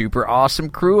got super awesome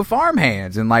crew of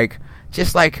farmhands, and like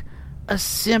just like a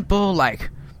simple, like,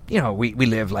 you know, we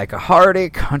live like a hardy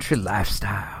country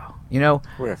lifestyle. You know?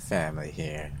 We're a family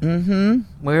here.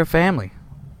 We're a family.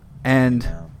 And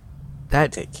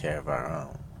that take care of our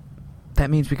own. That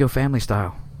means we go family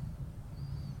style.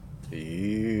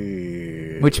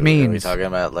 Ew. Which means, are we talking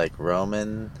about like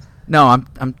Roman? No,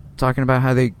 I'm talking about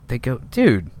how they go,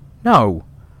 dude. No,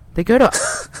 they go to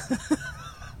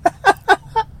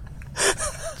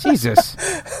Jesus,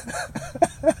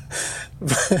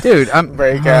 dude. I'm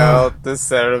break out the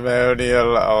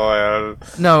ceremonial oil.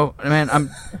 No, man, I'm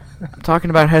talking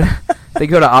about how they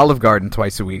go to Olive Garden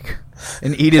twice a week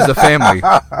and eat as a family.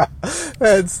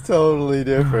 That's totally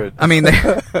different. I mean,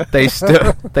 they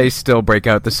still break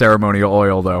out the ceremonial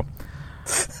oil though.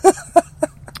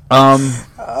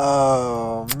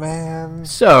 Oh man.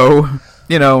 So,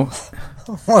 you know,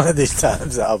 one of these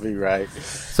times I'll be right.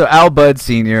 So Al Budd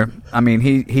Sr., I mean,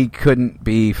 he couldn't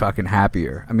be fucking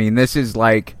happier. I mean, this is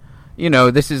like, you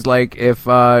know, this is like if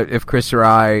Chris or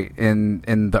I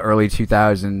in the early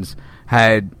 2000s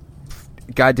had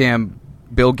goddamn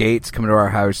Bill Gates come to our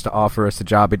house to offer us a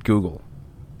job at Google.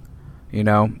 You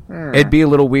know, it'd be a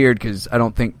little weird because I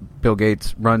don't think Bill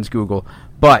Gates runs Google,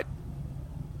 but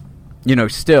you know,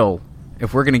 still,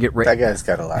 if we're gonna get raped, that guy's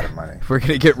got a lot of money. If we're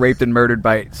gonna get raped and murdered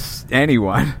by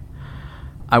anyone,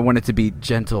 I want it to be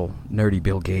gentle, nerdy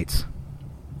Bill Gates.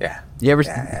 Yeah. You ever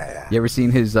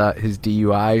seen his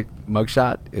DUI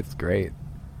mugshot? It's great.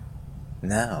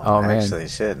 No. Oh man, actually,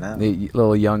 shit, no. The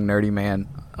little young nerdy man.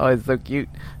 Oh, it's so cute.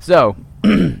 So,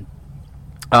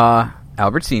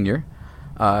 Albert Sr.,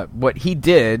 what he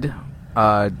did,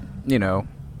 you know,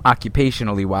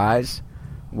 occupationally wise,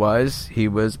 was he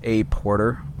was a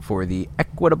porter for the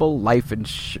Equitable Life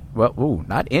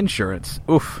not insurance.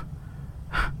 Oof.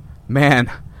 Man,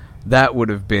 that would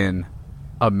have been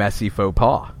a messy faux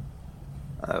pas.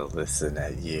 Oh, listen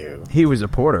at you. He was a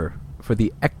porter for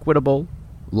the Equitable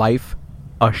Life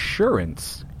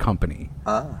Assurance Company.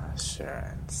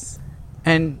 Assurance.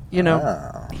 And, you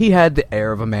know, he had the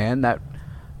air of a man that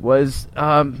was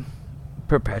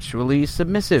perpetually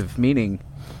submissive, meaning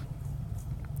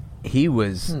he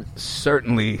was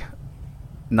certainly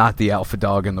not the alpha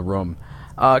dog in the room.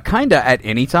 Kinda at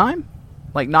any time.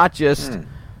 Like, not just,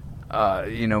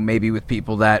 you know, maybe with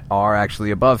people that are actually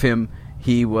above him.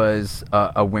 He was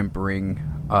a whimpering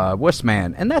wuss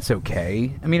man, and that's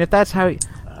okay. I mean, if that's how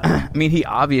I mean, he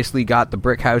obviously got the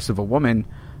brick house of a woman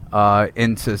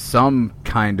into some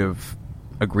kind of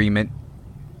agreement,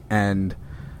 and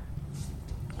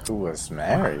who was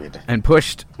married and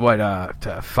pushed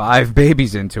to 5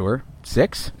 babies into her.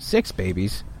 6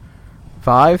 babies.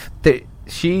 5.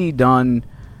 They done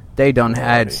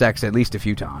had sex at least a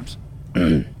few times.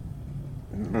 Well,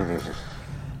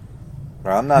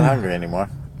 I'm not hungry anymore.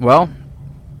 Well,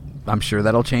 I'm sure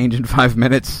that'll change in 5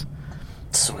 minutes.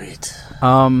 Sweet.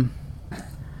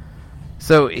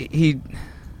 So he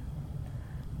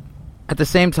at the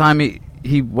same time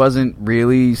he wasn't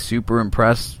really super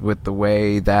impressed with the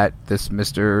way that this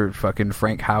Mr. fucking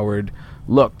Frank Howard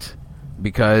looked,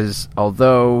 because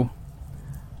although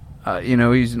you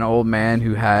know, he's an old man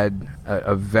who had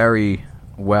a very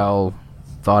well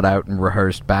thought out and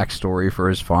rehearsed backstory for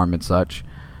his farm and such,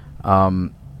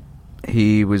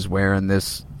 he was wearing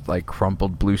this like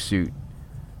crumpled blue suit,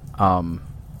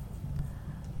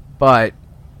 but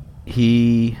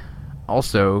he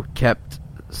also kept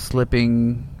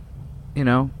slipping, you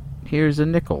know, here's a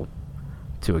nickel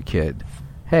to a kid.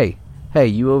 Hey,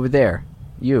 you over there.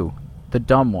 You, the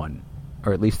dumb one.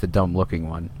 Or at least the dumb looking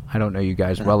one. I don't know you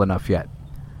guys well enough yet.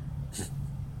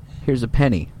 Here's a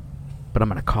penny, but I'm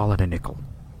going to call it a nickel.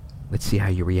 Let's see how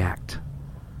you react.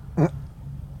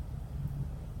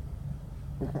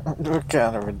 What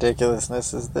kind of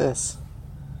ridiculousness is this?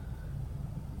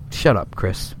 Shut up,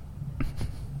 Chris.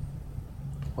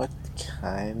 What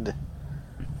kind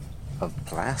of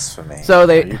blasphemy So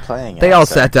are you playing they at, all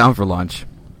sir? sat down for lunch,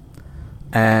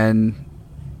 and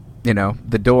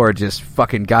the door just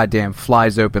fucking goddamn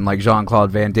flies open like Jean-Claude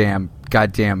Van Damme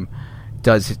goddamn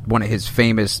does one of his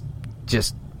famous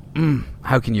just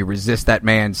how can you resist that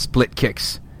man's split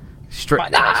kicks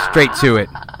straight to it.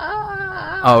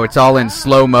 Oh, it's all in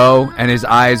slow-mo, and his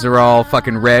eyes are all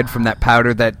fucking red from that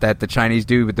powder that the Chinese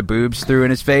dude with the boobs threw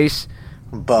in his face.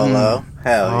 Bolo.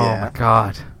 Hell Oh yeah. my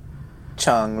god.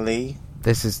 Chong Li.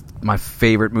 This is my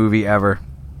favorite movie ever.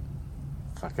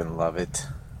 Fucking love it.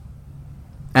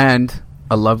 And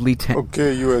a lovely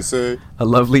Okay, USA. a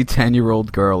lovely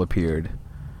 10-year-old girl appeared.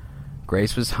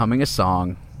 Grace was humming a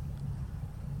song,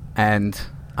 and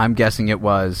I'm guessing it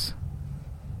was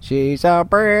 "She's a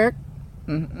brick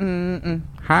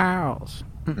house.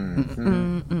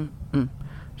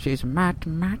 She's a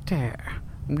matter.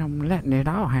 I'm letting it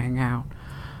all hang out."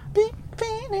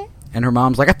 And her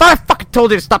mom's like, "I thought I fucking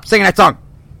told you to stop singing that song."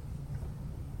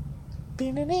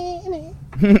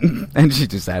 And she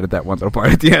just added that one little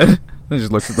part at the end. And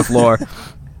just looks at the floor.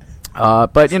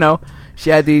 But she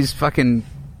had these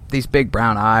big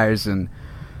brown eyes and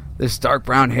this dark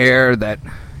brown hair that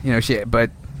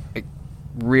but it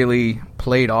really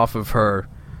played off of her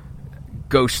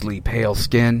ghostly pale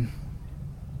skin.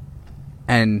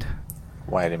 And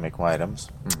Whitey McWhitems.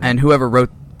 and whoever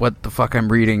wrote what the fuck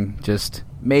I'm reading just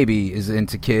maybe is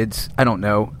into kids. I don't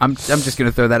know. I'm just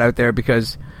gonna throw that out there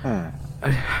because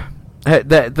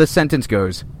the sentence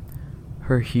goes,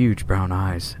 her huge brown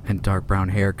eyes and dark brown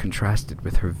hair contrasted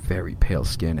with her very pale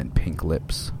skin and pink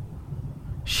lips.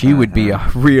 She would be a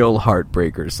real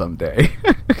heartbreaker someday.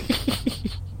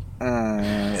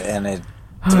 And it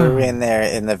threw in there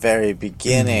in the very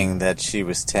beginning that she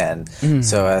was 10,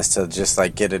 so as to just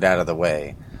get it out of the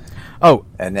way. Oh,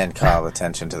 And then call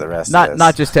attention to the rest of this.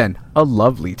 not just 10. A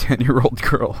lovely 10-year-old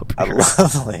girl A appeared.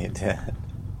 lovely dad.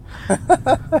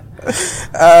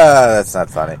 That's not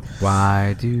funny.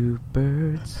 Why do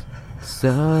birds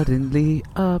suddenly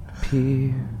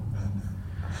appear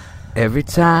every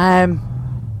time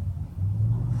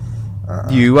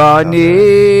you are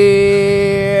near?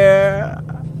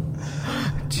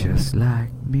 Just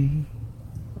like me,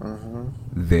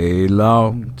 they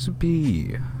long to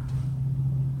be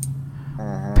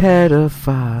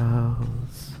pedophiles.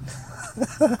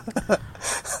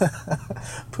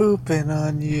 Pooping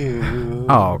on you.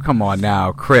 Oh, come on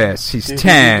now, Chris. He's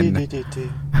 10.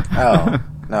 Oh,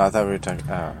 no, I thought we were talking.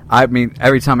 Oh. I mean,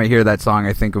 every time I hear that song,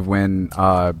 I think of when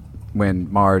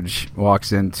Marge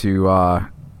walks into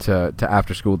to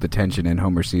after-school detention and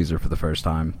Homer sees her for the first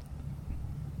time.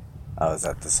 Oh, is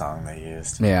that the song they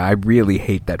used? Yeah, I really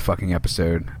hate that fucking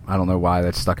episode. I don't know why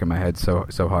that's stuck in my head so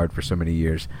hard for so many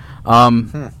years.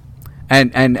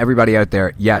 And everybody out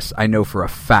there, yes, I know for a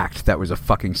fact that was a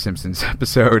fucking Simpsons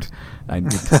episode. I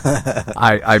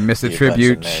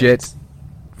misattribute shit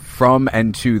from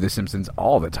and to the Simpsons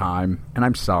all the time, and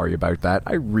I'm sorry about that.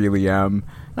 I really am.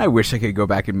 And I wish I could go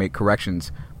back and make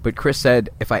corrections. But Chris said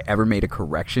if I ever made a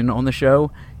correction on the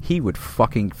show, he would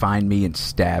fucking find me and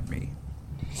stab me.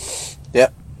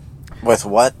 Yep. With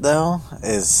what, though,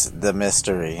 is the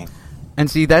mystery. And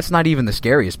see, that's not even the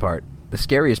scariest part. The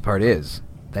scariest part is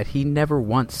that he never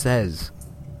once says,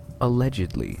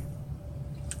 allegedly.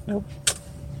 Nope.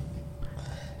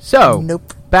 So,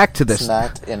 Nope. back to It's this.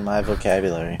 not in my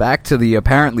vocabulary. Back to the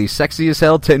apparently sexy as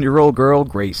hell 10-year-old girl,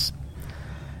 Grace.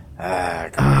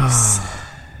 Grace.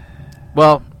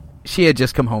 Well, she had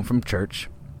just come home from church.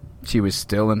 She was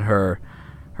still in her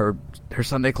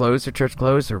Sunday clothes, her church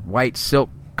clothes, her white silk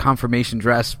confirmation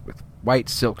dress with white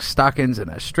silk stockings and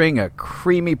a string of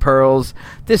creamy pearls.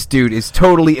 This dude is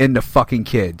totally into fucking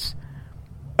kids.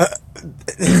 What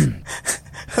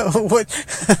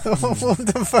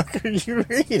the fuck are you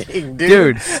reading,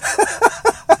 dude?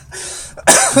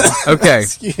 Okay.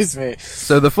 Excuse me.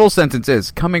 So the full sentence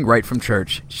is, coming right from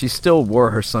church, she still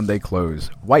wore her Sunday clothes,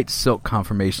 white silk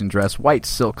confirmation dress, white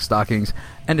silk stockings,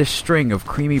 and a string of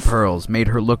creamy pearls made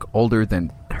her look older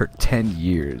than her 10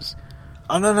 years.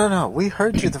 Oh, no. We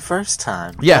heard you the first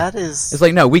time. Yeah. That is... It's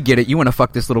like, no, we get it. You want to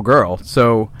fuck this little girl.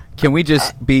 So can we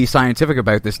just be scientific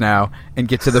about this now and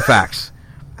get to the facts?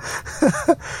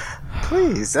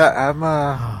 Please. I'm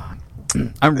not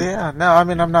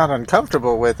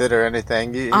uncomfortable with it or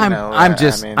anything.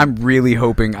 I'm really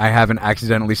hoping I haven't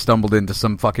accidentally stumbled into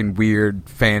some fucking weird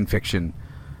fan fiction.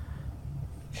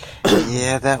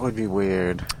 Yeah, that would be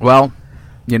weird. Well,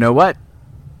 you know what?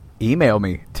 Email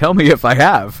me. Tell me if I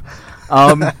have.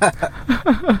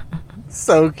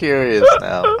 So curious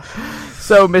now.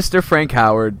 So Mr. Frank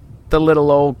Howard, the little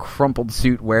old crumpled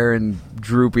suit wearing,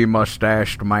 droopy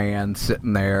mustached man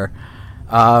sitting there,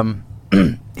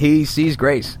 he sees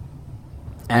Grace,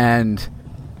 and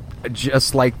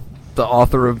just like the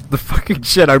author of the fucking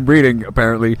shit I'm reading,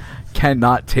 apparently,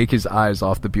 cannot take his eyes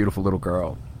off the beautiful little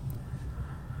girl.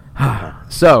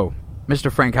 So,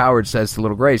 Mr. Frank Howard says to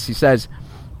little Grace, he says,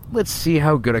 "Let's see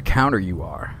how good a counter you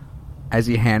are," as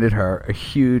he handed her a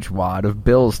huge wad of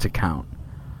bills to count.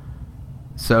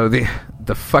 So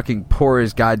the fucking poor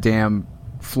as goddamn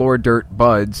floor dirt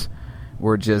buds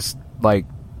were just like,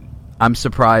 I'm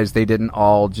surprised they didn't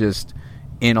all just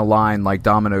in a line like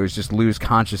dominoes just lose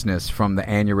consciousness from the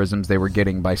aneurysms they were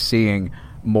getting by seeing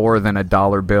more than a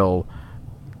dollar bill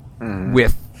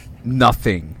with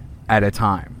nothing at a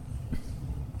time.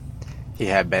 He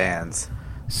had bands.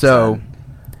 So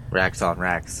racks on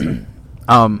racks.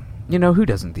 You know, who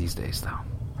doesn't these days though?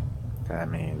 I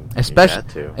mean,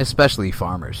 especially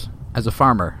farmers. As a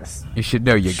farmer, you should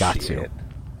know you got to.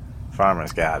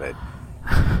 Farmers got it.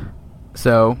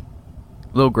 So,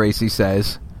 little Gracie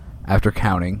says, after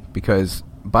counting, because,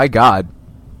 by God,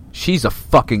 she's a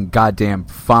fucking goddamn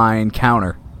fine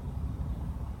counter.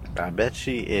 I bet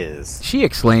she is. She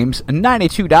exclaims,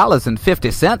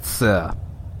 $92.50.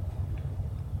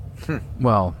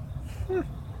 Well,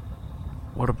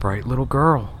 what a bright little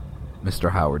girl,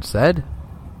 Mr. Howard said.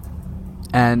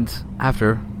 And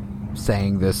after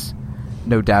saying this,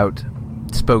 no doubt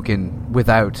spoken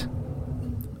without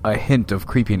a hint of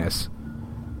creepiness,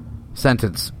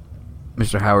 sentence,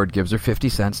 Mr. Howard gives her 50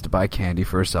 cents to buy candy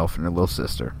for herself and her little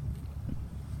sister.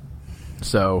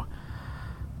 So,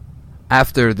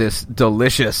 after this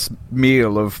delicious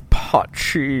meal of pot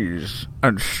cheese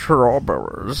and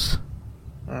strawberries,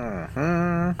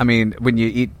 I mean, when you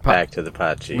eat back to the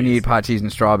pot cheese. When you eat pot cheese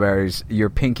and strawberries, your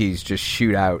pinkies just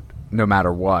shoot out no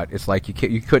matter what. It's like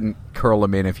you couldn't curl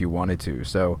them in if you wanted to.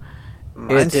 So,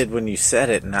 I did when you said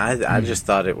it, and I just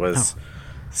thought it was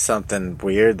something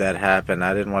weird that happened.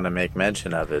 I didn't want to make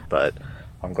mention of it, but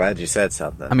I'm glad you said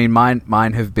something. I mean,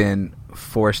 mine have been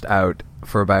forced out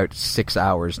for about 6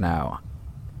 hours now.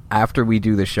 After we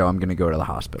do the show, I'm going to go to the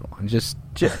hospital and just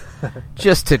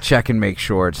to check and make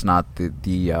sure it's not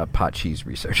the pot cheese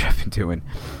research I've been doing.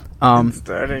 It's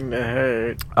starting to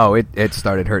hurt. Oh, it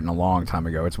started hurting a long time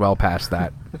ago. It's well past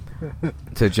that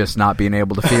to just not being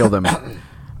able to feel them.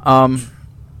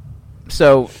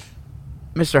 So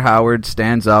Mr. Howard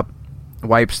stands up,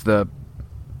 wipes the,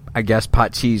 I guess,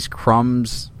 pot cheese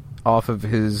crumbs off of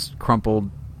his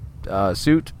crumpled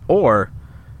suit, or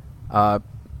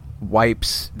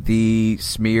wipes the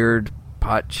smeared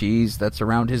pot cheese that's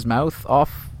around his mouth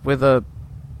off with a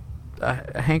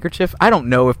handkerchief. I don't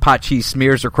know if pot cheese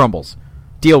smears or crumbles.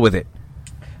 Deal with it.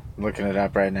 I'm looking it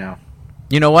up right now.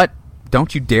 You know what?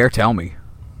 Don't you dare tell me.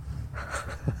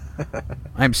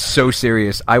 I'm so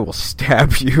serious. I will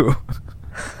stab you.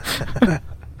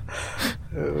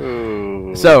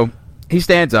 So he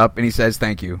stands up and he says,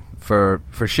 "Thank you for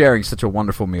sharing such a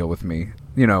wonderful meal with me."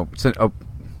 You know,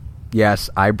 yes,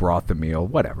 I brought the meal.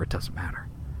 Whatever, it doesn't matter.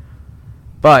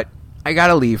 But I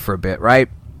gotta leave for a bit, right?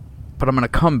 But I'm gonna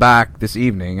come back this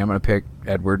evening. I'm gonna pick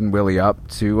Edward and Willie up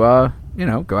to,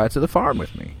 go out to the farm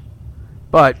with me.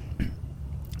 But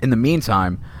in the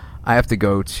meantime, I have to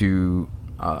go to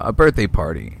a birthday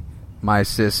party. My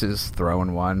sis is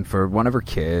throwing one for one of her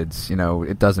kids. You know,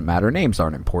 it doesn't matter. Names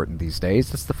aren't important these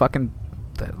days. It's the fucking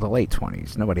the late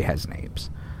 20s. Nobody has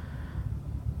names.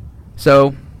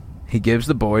 So he gives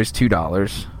the boys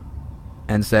 $2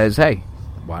 and says, "Hey,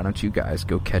 why don't you guys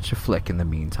go catch a flick in the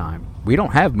meantime? We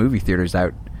don't have movie theaters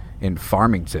out in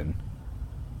Farmington,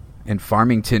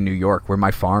 New York, where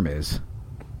my farm is,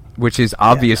 which is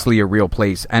obviously a real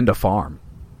place and a farm."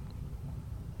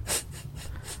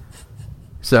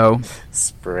 So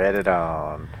spread it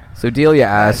on. So Delia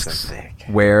asks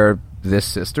where this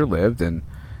sister lived, and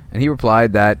he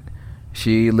replied that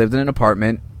she lived in an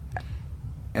apartment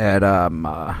at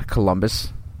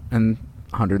Columbus and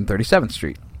 137th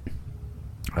Street.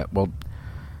 Well,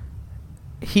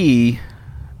 he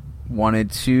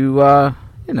wanted to,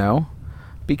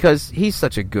 because he's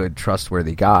such a good,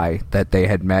 trustworthy guy, that they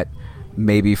had met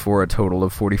maybe for a total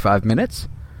of 45 minutes.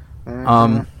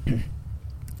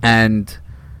 And,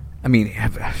 I mean,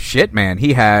 shit, man,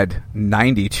 he had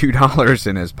 $92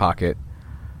 in his pocket.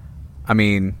 I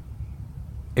mean,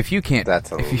 if you can't...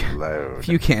 That's a load. If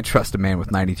you can't trust a man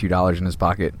with $92 in his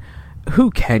pocket,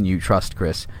 who can you trust,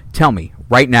 Chris? Tell me,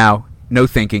 right now, no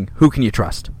thinking, who can you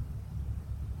trust?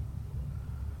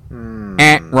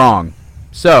 Wrong.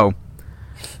 So,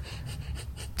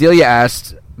 Delia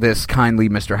asked this kindly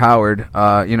Mr. Howard,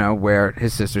 where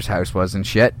his sister's house was and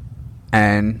shit.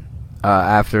 And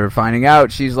after finding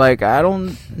out, she's like, I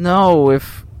don't know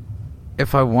if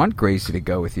I want Gracie to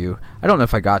go with you. I don't know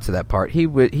if I got to that part.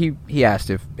 He asked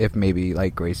if maybe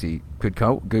like Gracie could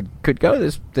go to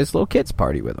this little kids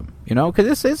party with him,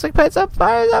 because it's like it's a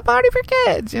party for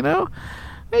kids,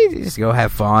 Maybe just go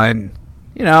have fun,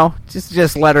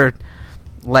 just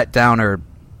let down her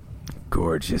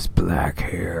gorgeous black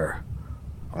hair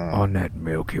on that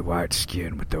milky white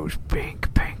skin with those pink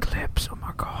lips. Oh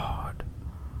my god.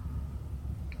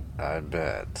 I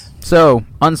bet. So,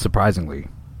 unsurprisingly,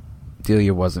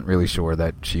 Delia wasn't really sure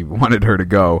that she wanted her to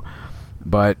go,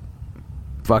 but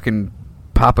fucking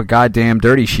Papa Goddamn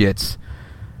Dirty Shits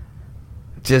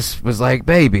just was like,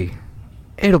 baby,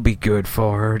 it'll be good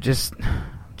for her. Just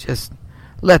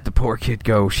let the poor kid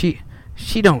go. She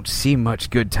don't see much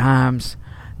good times.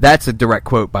 That's a direct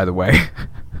quote, by the way.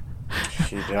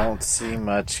 She don't see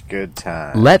much good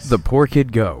times. Let the poor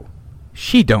kid go.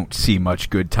 She don't see much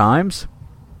good times.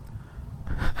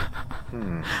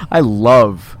 I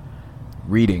love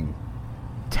reading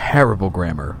terrible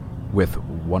grammar with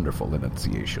wonderful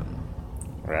enunciation.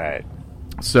 Right.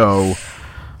 So,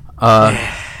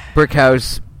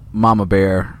 Brickhouse Mama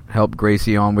Bear helped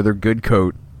Gracie on with her good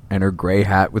coat and her gray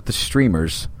hat with the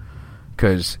streamers,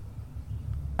 because,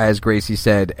 as Gracie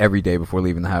said every day before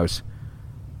leaving the house,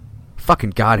 fucking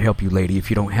God help you, lady, if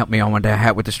you don't help me on with that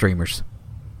hat with the streamers.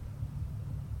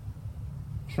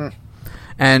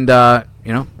 And,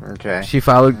 okay. she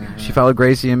followed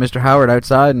Gracie and Mr. Howard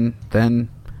outside, and then,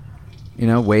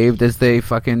 waved as they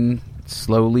fucking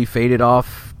slowly faded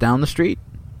off down the street.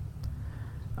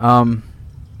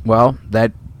 Well,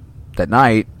 that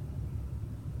night,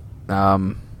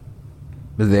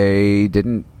 they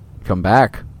didn't come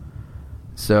back.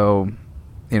 So,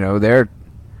 they're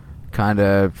kind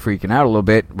of freaking out a little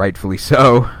bit, rightfully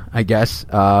so, I guess.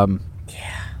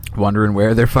 Wondering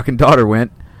where their fucking daughter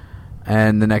went.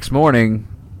 And the next morning,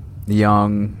 the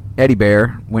young Eddie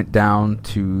Bear went down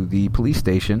to the police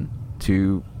station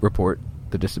to report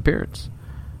the disappearance.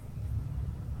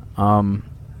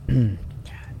 Goddamn.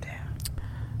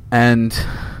 And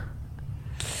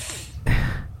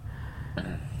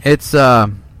it's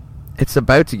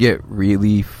about to get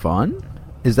really fun.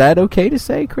 Is that okay to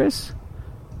say, Chris?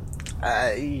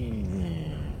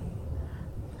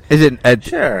 Is it?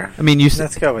 Sure. I mean,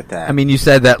 let's go with that. I mean, you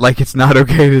said that like it's not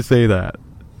okay to say that.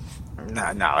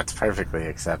 No, it's perfectly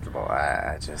acceptable.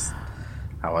 I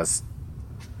was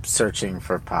searching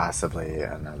for possibly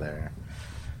another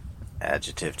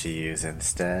adjective to use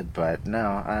instead, but no,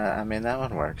 I mean, that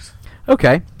one works.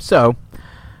 Okay, so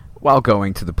while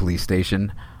going to the police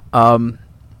station,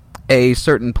 a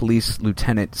certain police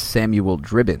lieutenant, Samuel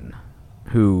Dribbin,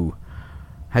 who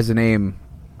has a name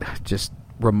just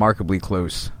remarkably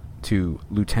close to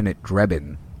Lieutenant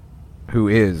Drebin, who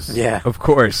is, of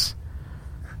course,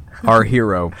 our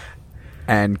hero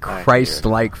and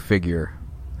Christ-like figure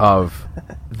of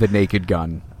the Naked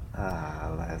Gun.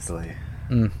 Leslie.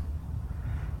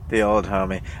 The old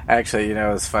homie. Actually, it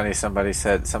was funny. Somebody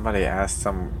asked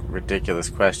some ridiculous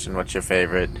question, what's your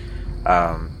favorite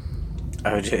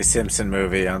O.J. Simpson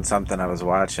movie, on something I was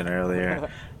watching earlier.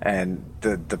 And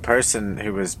the person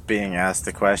who was being asked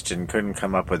the question couldn't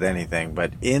come up with anything,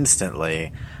 but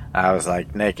instantly I was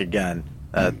like, Naked Gun,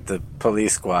 the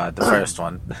Police Squad, the first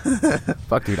one.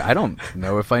 Fuck, dude, I don't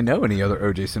know if I know any other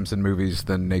O.J. Simpson movies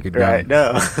than Naked Gun. Right,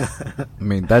 no. I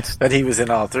mean, that's... But he was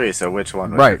in all three, so which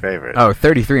one was your favorite? Oh,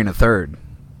 33 1/3.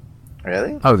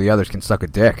 Really? Oh, the others can suck a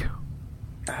dick.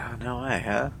 Oh, no way,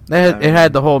 huh? It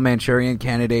had the whole Manchurian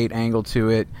Candidate angle to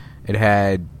it. It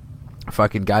had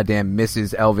fucking goddamn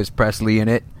Mrs. Elvis Presley in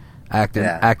it,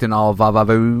 acting all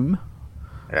va-va-voom.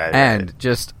 And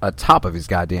just atop of his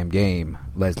goddamn game,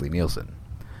 Leslie Nielsen.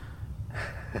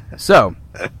 So,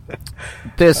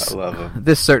 this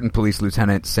certain police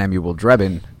lieutenant, Samuel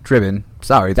Dribbin,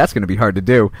 sorry, that's going to be hard to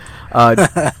do,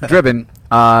 Dribbin,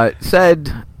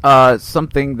 said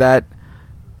something that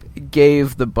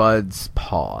gave the buds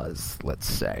pause, let's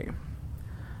say.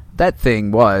 That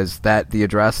thing was that the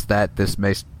address that this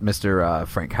Mr.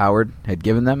 Frank Howard had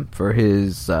given them for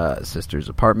his sister's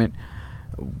apartment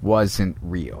wasn't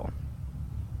real.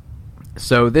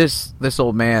 So this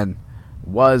old man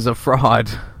was a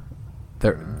fraud.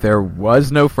 There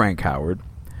was no Frank Howard,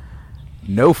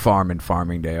 no farm in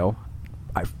Farmingdale.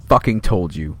 I fucking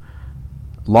told you.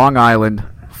 Long Island,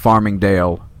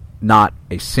 Farmingdale, not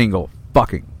a single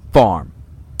fucking farm.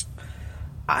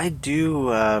 I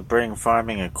do bring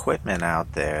farming equipment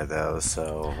out there, though,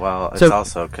 so, well, it's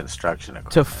also construction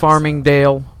equipment. To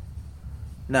Farmingdale,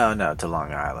 No, to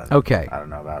Long Island. Okay. I don't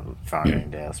know about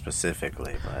Farmingdale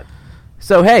specifically, but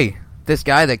So, hey, this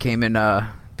guy that came in,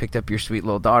 picked up your sweet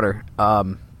little daughter,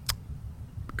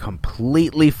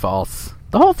 completely false.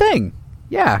 The whole thing.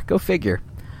 Yeah, go figure.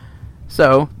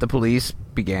 So, the police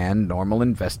began normal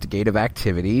investigative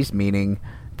activities, meaning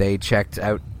they checked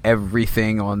out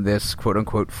everything on this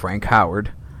quote-unquote Frank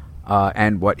Howard,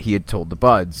 and what he had told the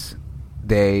Buds.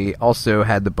 They also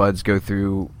had the Buds go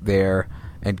through there,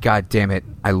 and god damn it,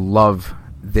 I love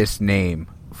this name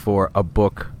for a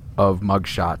book of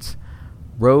mugshots.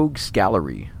 Rogue's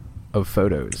Gallery of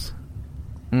Photos.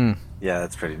 yeah,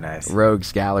 that's pretty nice.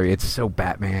 Rogue's Gallery. It's so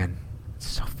Batman. It's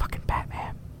so fucking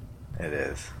Batman. It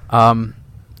is.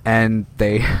 And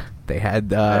they had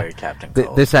Very Captain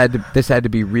Cold. this had to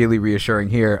be really reassuring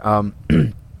here.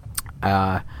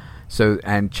 So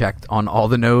and checked on all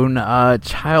the known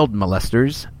child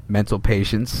molesters, mental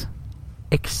patients,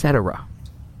 etc.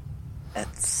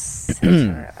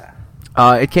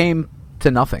 It came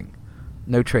to nothing.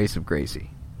 No trace of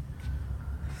Gracie.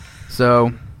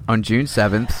 So, on June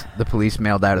 7th, the police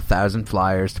mailed out 1,000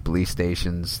 flyers to police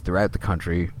stations throughout the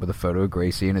country with a photo of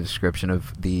Gracie and a description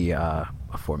of the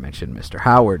aforementioned Mr.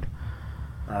 Howard.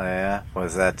 Oh, yeah?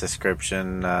 Was that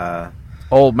description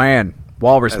Old man,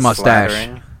 walrus as mustache.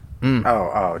 flattering? Mm.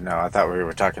 Oh, no, I thought we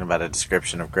were talking about a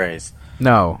description of Grace.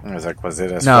 No. I was like, was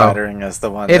it as No. flattering as the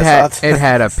one It that had it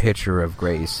had a picture of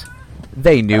Grace.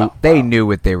 They knew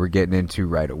what they were getting into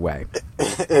right away.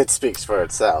 It speaks for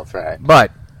itself, right?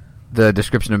 But the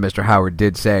description of Mr. Howard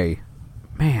did say,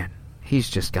 "Man, he's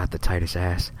just got the tightest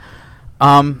ass."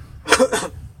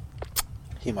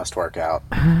 He must work out.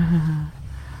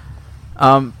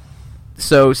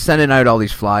 So sending out all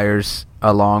these flyers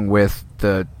along with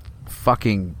the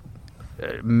fucking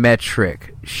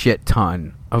metric shit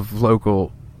ton of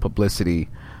local publicity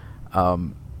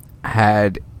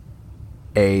had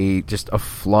just a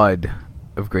flood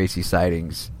of Gracie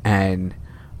sightings, and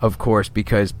of course,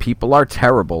 because people are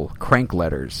terrible, crank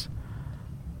letters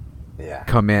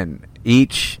come in,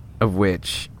 each of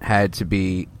which had to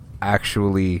be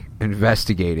actually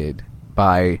investigated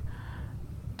by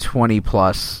 20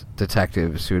 plus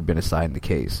detectives who had been assigned the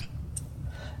case.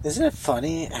 Isn't it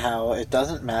funny how it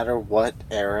doesn't matter what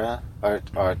era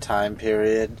or time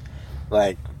period,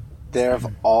 like, there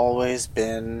have always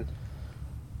been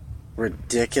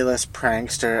ridiculous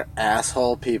prankster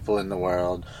asshole people in the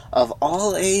world of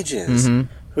all ages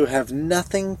who have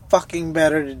nothing fucking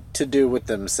better to do with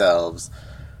themselves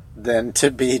than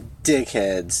to be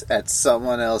dickheads at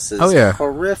someone else's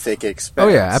horrific expense. Oh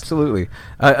yeah, absolutely.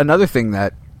 Another thing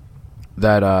that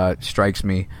strikes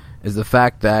me is the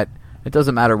fact that it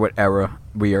doesn't matter what era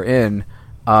we are in,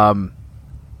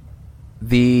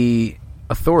 the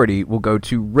authority will go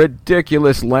to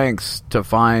ridiculous lengths to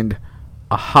find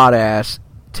a hot-ass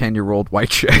 10-year-old white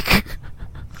chick.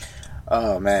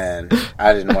 Oh, man.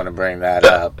 I didn't want to bring that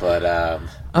up, but...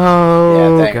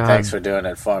 God. Thanks for doing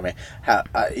it for me.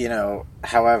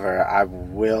 However, I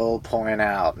will point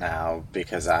out now,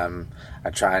 because I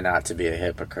try not to be a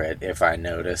hypocrite, if I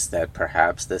notice that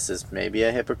perhaps this is maybe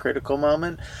a hypocritical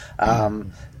moment,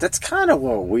 that's kind of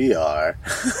what we are,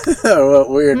 or what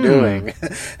we're doing.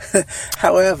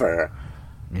 However,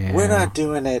 we're not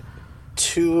doing it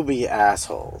to be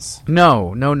assholes.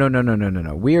 No.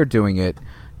 We are doing it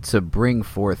to bring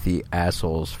forth the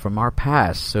assholes from our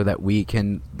past so that we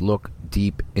can look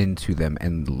deep into them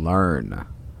and learn.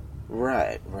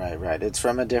 Right. It's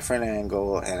from a different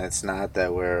angle, and it's not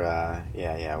that we're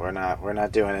we're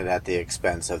not doing it at the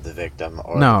expense of the victim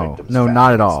or the victim's families.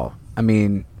 Not at all. I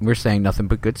mean, we're saying nothing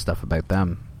but good stuff about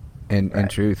them in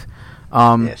truth.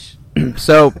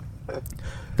 So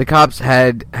the cops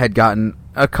had gotten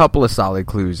a couple of solid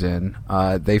clues in.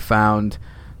 They found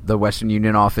the Western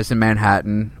Union office in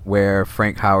Manhattan where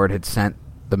Frank Howard had sent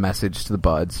the message to the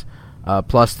Buds,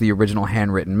 plus the original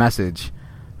handwritten message.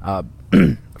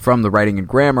 From the writing and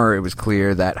grammar, it was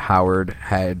clear that Howard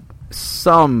had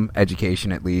some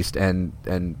education at least, and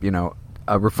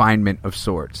a refinement of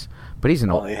sorts. But he's an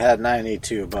old... Well, he had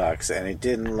 $92, and he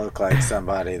didn't look like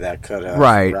somebody that could have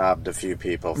robbed a few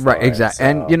people for Right, exactly.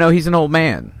 So... And, he's an old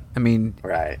man. I mean,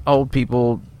 old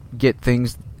people get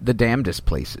things the damnedest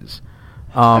places.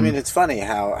 I mean, it's funny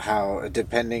how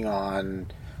depending on,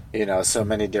 so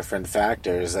many different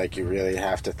factors, like you really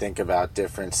have to think about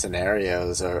different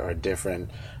scenarios or different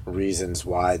reasons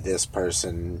why this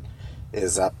person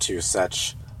is up to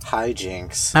such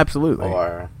hijinks. Absolutely.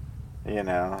 Or,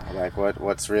 like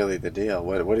what's really the deal?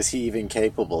 What is he even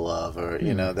capable of? Or,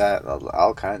 that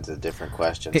all kinds of different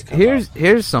questions come up.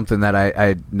 Here's something that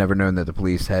I'd never known that the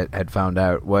police had found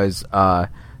out was that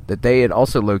they had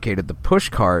also located the push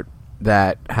cart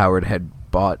that Howard had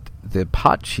bought the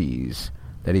pot cheese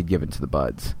that he'd given to the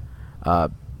Buds.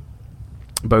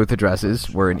 Both addresses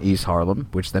were in East Harlem,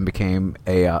 which then became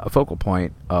a focal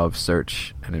point of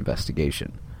search and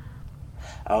investigation.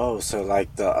 Oh, so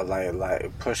like the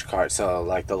like push cart, so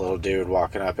like the little dude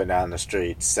walking up and down the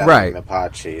street selling the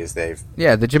pot cheese. The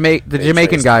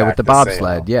Jamaican guy with the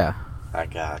bobsled. Yeah, I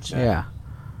gotcha. Yeah,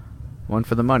 1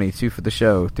 for the money, 2 for the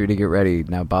show, 3 to get ready.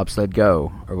 Now bobsled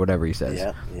go, or whatever he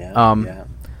says. Yeah.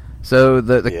 So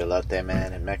the Elote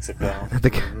man in Mexico.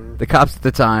 The cops at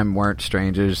the time weren't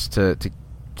strangers to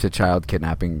child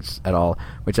kidnappings at all,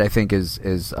 which I think is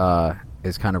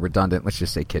kind of redundant. Let's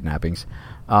just say kidnappings.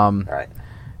 Right.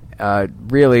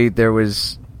 Really, there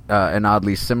was an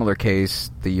oddly similar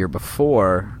case the year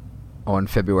before, on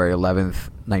February 11th,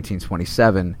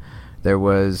 1927. There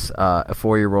was a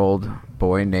 4-year-old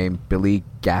boy named Billy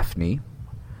Gaffney,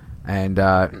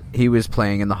 and he was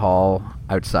playing in the hall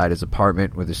outside his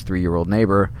apartment with his 3-year-old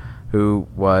neighbor, who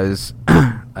was,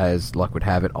 as luck would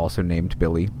have it, also named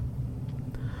Billy.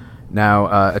 Now,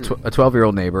 a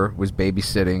 12-year-old neighbor was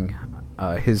babysitting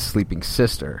his sleeping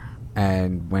sister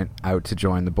and went out to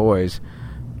join the boys,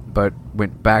 but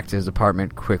went back to his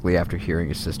apartment quickly after hearing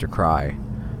his sister cry.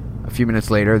 A few minutes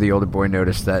later, the older boy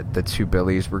noticed that the 2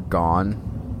 Billies were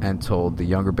gone and told the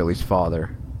younger Billy's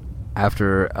father.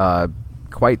 After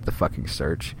quite the fucking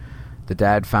search, the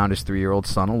dad found his 3-year-old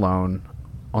son alone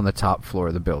on the top floor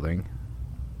of the building.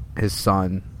 His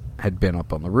son had been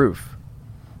up on the roof.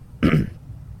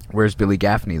 "Where's Billy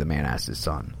Gaffney?" the man asked his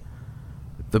son.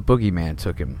 "The boogeyman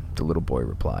took him," the little boy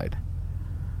replied.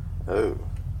 Oh.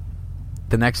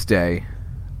 The next day,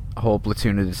 a whole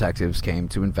platoon of detectives came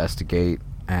to investigate,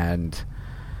 and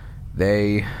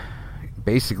they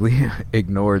basically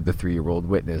ignored the 3-year-old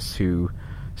witness, who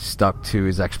stuck to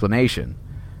his explanation.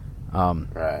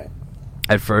 Right.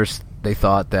 At first, they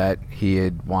thought that he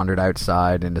had wandered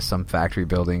outside into some factory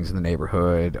buildings in the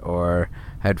neighborhood, or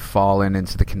had fallen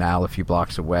into the canal a few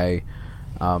blocks away.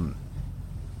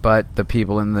 But the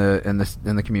people in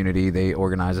the community, they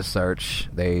organized a search.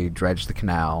 They dredged the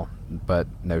canal, but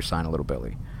no sign of little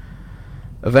Billy.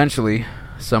 Eventually,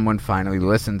 someone finally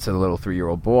listened to the little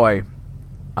 3-year-old boy,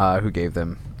 who gave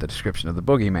them the description of the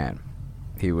boogeyman.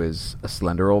 He was a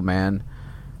slender old man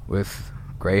with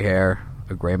gray hair,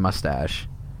 a gray mustache.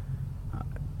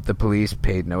 The police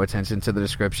paid no attention to the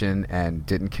description and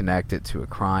didn't connect it to a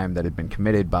crime that had been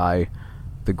committed by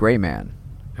the Gray Man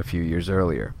a few years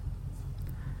earlier.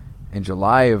 In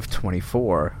July of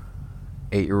 24,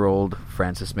 8-year-old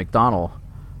Francis McDonald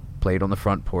played on the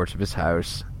front porch of his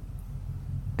house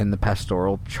in the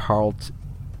pastoral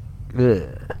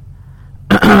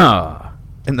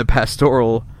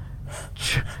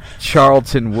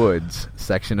Charlton Woods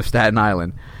section of Staten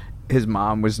Island. His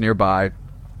mom was nearby,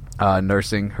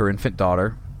 nursing her infant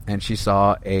daughter, and she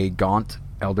saw a gaunt,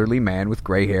 elderly man with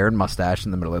gray hair and mustache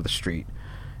in the middle of the street.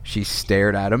 She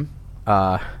stared at him.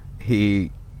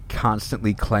 He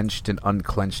constantly clenched and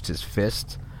unclenched his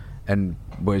fist and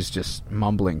was just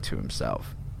mumbling to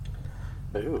himself.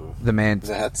 Ooh,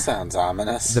 that sounds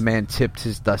ominous. The man tipped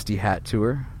his dusty hat to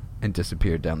her and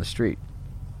disappeared down the street.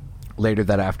 Later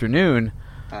that afternoon,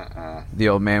 the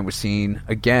old man was seen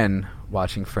again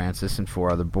watching Francis and 4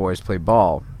 other boys play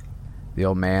ball. The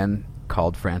old man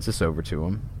called Francis over to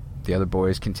him. The other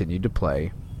boys continued to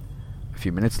play. A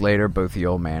few minutes later, both the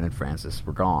old man and Francis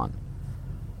were gone.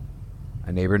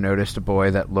 A neighbor noticed a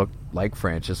boy that looked like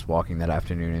Francis walking that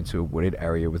afternoon into a wooded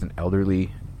area with an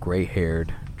elderly,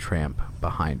 gray-haired tramp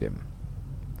behind him.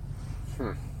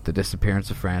 The disappearance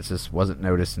of Francis wasn't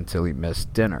noticed until he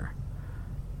missed dinner.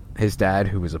 His dad,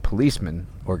 who was a policeman,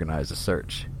 organized a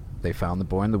search. They found the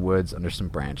boy in the woods under some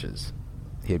branches.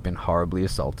 He had been horribly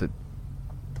assaulted.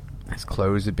 His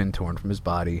clothes had been torn from his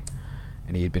body,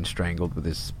 and he had been strangled with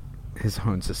his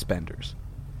own suspenders.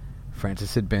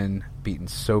 Francis had been beaten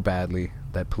so badly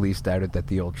that police doubted that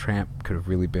the old tramp could have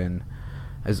really been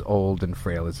as old and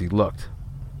frail as he looked.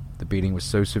 The beating was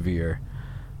so severe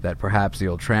that perhaps the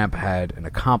old tramp had an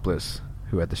accomplice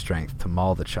who had the strength to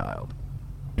maul the child.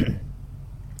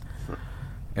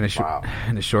 In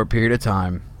a short period of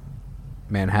time,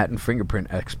 Manhattan fingerprint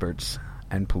experts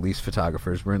and police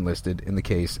photographers were enlisted in the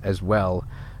case, as well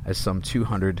as some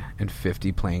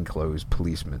 250 plainclothes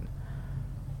policemen.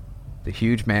 The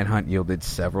huge manhunt yielded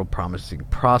several promising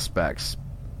prospects,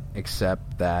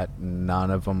 except that none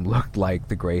of them looked like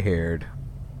the gray-haired,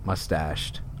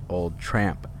 mustached old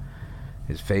tramp.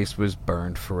 His face was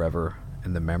burned forever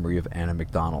in the memory of Anna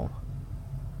McDonald.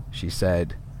 She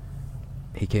said,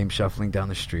 "He came shuffling down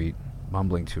the street,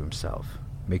 mumbling to himself,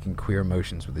 making queer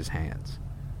motions with his hands.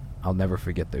 I'll never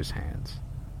forget those hands.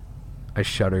 I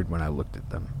shuddered when I looked at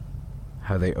them.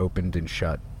 How they opened and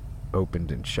shut,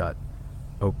 opened and shut,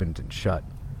 opened and shut.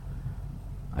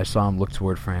 I saw him look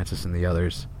toward Francis and the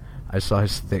others. I saw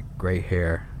his thick gray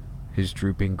hair, his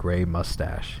drooping gray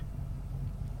mustache.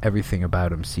 Everything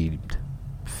about him seemed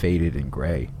faded and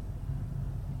gray.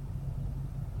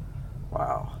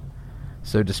 Wow.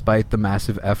 So despite the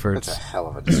massive efforts... That's a hell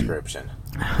of a description.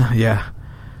 Yeah.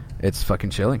 It's fucking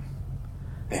chilling.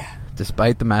 Yeah.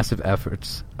 Despite the massive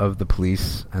efforts of the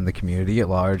police and the community at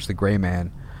large, the gray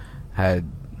man had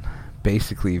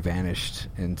basically vanished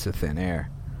into thin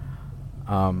air.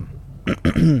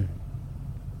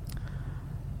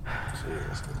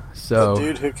 So the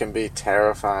dude who can be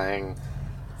terrifying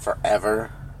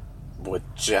forever with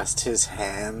just his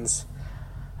hands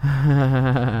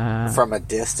from a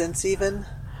distance, even.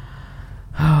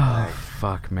 Oh,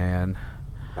 fuck, man.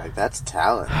 Like, that's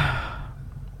talent.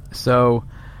 So,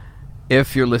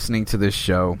 if you're listening to this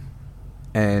show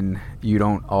and you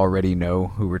don't already know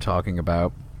who we're talking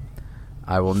about,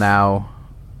 I will now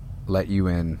let you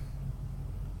in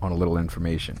on a little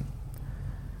information.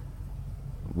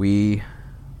 We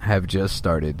have just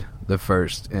started the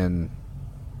first in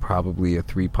probably a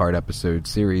 3-part episode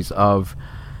series of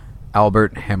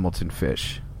Albert Hamilton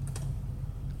Fish,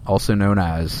 also known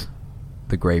as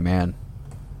the Gray Man,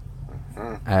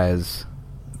 as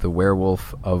the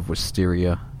Werewolf of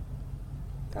Wisteria,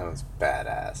 That was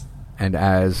badass. and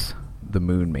as the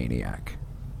Moon Maniac.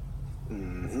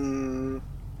 Mm-hmm.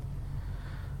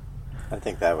 I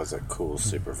think that was a cool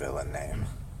supervillain name.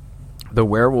 The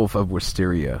Werewolf of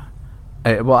Wisteria.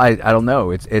 I don't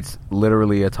know. It's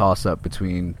literally a toss-up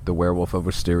between the Werewolf of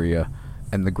Wisteria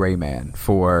and the Gray Man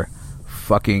for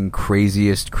fucking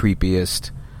craziest,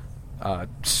 creepiest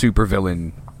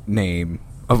supervillain name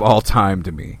of all time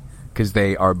to me, because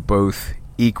they are both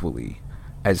equally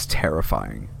as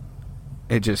terrifying.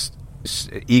 It just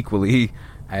equally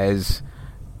as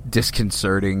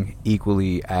disconcerting,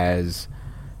 equally as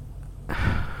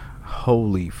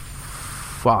holy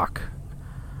fuck.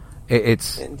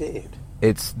 It's indeed.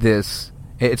 It's this.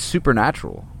 It's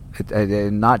supernatural.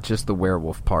 Not just the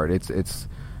werewolf part. It's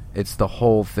the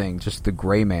whole thing. Just the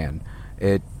Gray Man.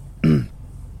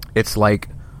 It's like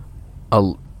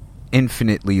a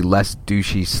infinitely less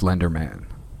douchey Slender Man.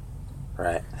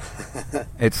 Right.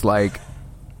 It's like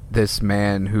this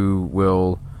man who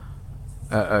will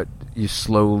you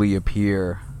slowly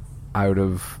appear out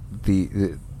of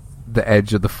the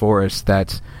edge of the forest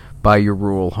that's by your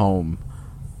rural home,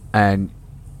 and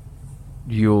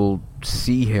you'll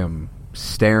see him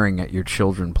staring at your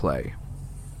children play,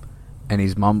 and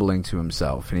he's mumbling to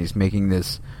himself, and he's making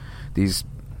these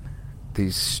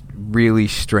really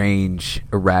strange,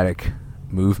 erratic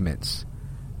movements,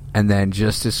 and then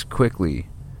just as quickly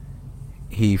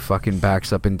he fucking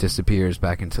backs up and disappears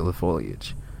back into the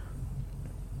foliage.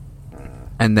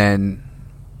 And then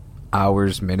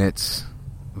hours, minutes,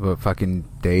 fucking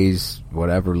days,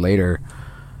 whatever later,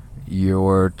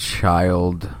 your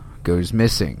child goes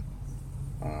missing.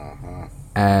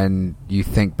 And you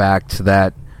think back to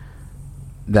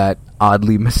that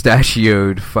oddly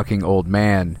mustachioed fucking old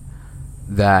man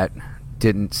that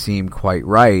didn't seem quite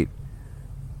right,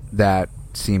 that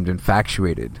seemed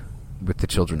infatuated with the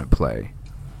children at play.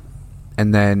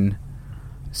 And then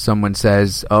someone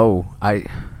says, "Oh, I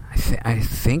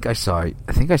think I saw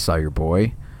your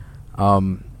boy,"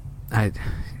 or at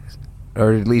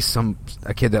least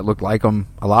a kid that looked like him,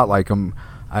 a lot like him.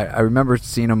 I remember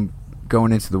seeing him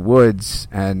going into the woods,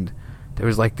 and there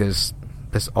was like this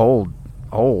old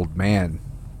man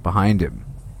behind him,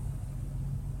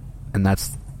 and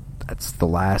that's the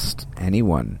last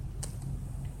anyone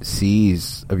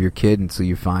sees of your kid until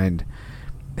you find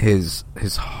his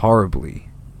horribly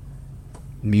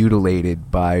mutilated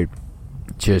by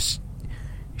just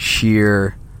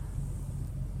sheer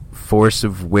force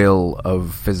of will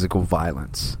of physical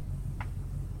violence.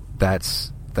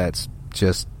 That's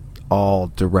just all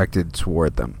directed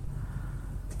toward them.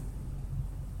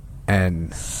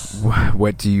 And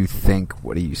what do you think?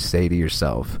 What do you say to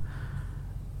yourself?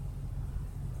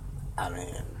 I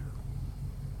mean,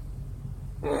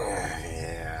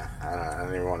 yeah, I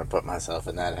don't even want to put myself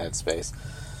in that headspace.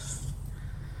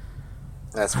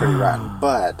 That's pretty rotten.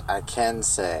 But I can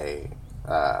say,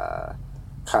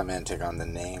 commenting on the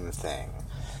name thing,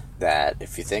 that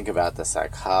if you think about the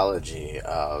psychology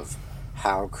of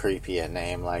how creepy a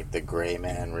name like the Gray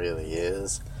Man really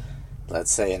is,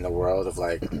 let's say in the world of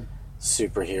like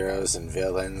superheroes and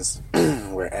villains,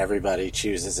 where everybody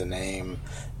chooses a name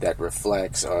that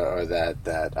reflects or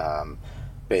that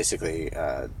basically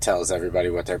tells everybody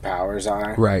what their powers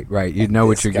are. Right. You know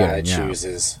what you're getting. This guy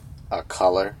chooses a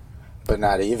color but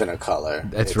not even a color.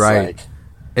 That's right. Like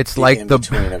it's the like in the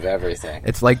between of everything.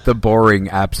 It's like the boring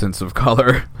absence of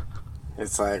color.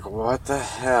 It's like, what the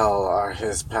hell are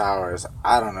his powers?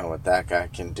 I don't know what that guy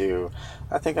can do.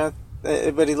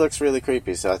 But he looks really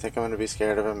creepy, so I think I'm going to be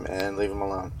scared of him and leave him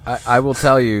alone. I will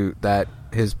tell you that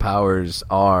his powers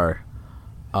are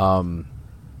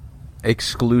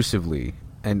exclusively,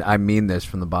 and I mean this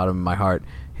from the bottom of my heart,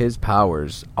 his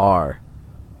powers are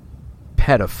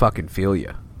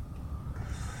pedophilia.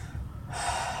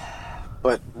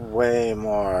 But way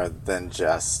more than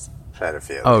just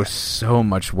pedophilia. Oh, so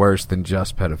much worse than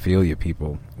just pedophilia,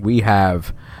 people. We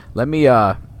have... Let me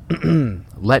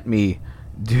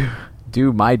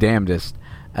do my damnedest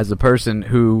as a person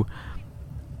who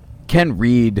can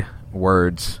read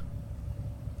words,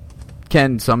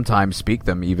 can sometimes speak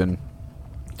them even.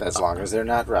 As long as they're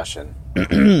not Russian.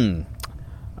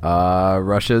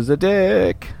 Russia's a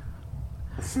dick.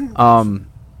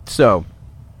 So,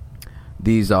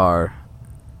 these are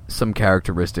some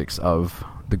characteristics of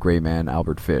the gray man,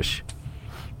 Albert Fish.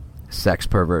 Sex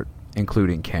pervert,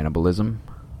 including cannibalism,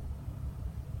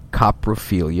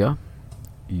 coprophilia,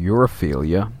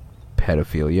 urophilia,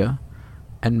 pedophilia,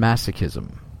 and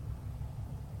masochism.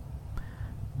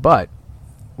 But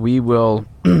we will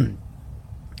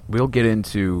we'll get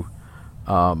into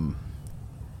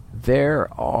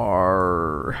there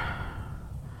are,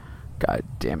 god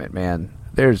damn it, man,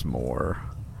 there's more.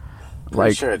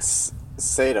 Pretty sure it's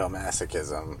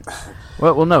sadomasochism.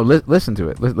 well no, listen to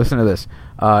it. Listen to this,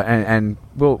 and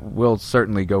we'll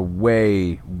certainly go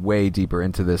way deeper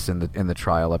into this in the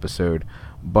trial episode.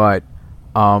 But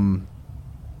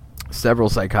several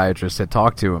psychiatrists had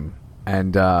talked to him,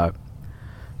 and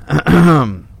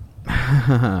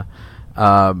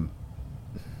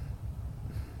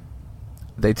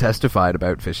they testified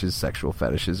about Fish's sexual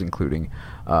fetishes, including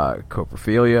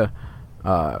coprophilia,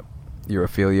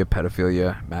 urophilia,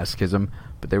 pedophilia, masochism,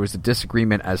 but there was a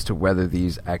disagreement as to whether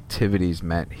these activities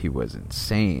meant he was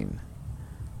insane.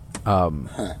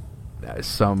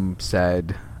 Some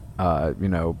said,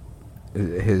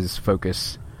 his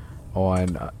focus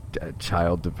on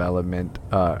child development,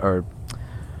 oh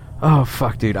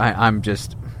fuck, dude, I'm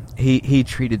just, he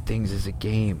treated things as a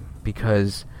game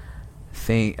because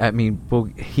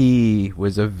he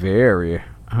was a very,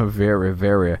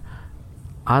 very,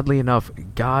 oddly enough,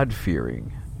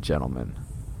 God-fearing gentleman.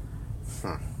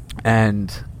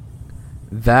 And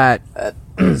that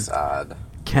is odd.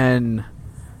 Can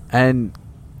and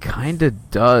kind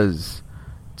of does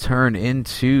turn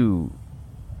into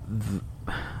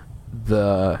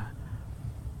the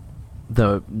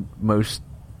most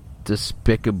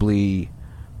despicably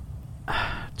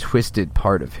twisted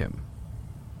part of him.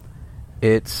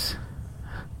 He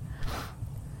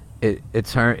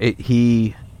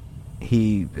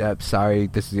sorry,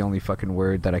 this is the only fucking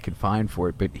word that I could find for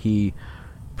it, but he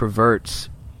perverts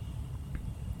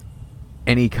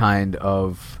any kind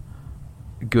of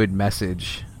good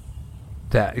message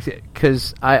that,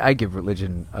 because I give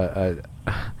religion a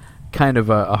kind of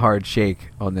a hard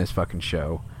shake on this fucking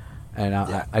show, and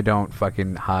I don't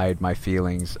fucking hide my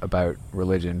feelings about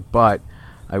religion, but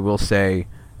I will say,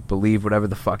 believe whatever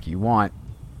the fuck you want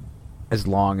as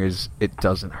long as it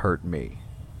doesn't hurt me.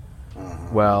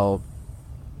 Well,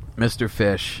 Mr.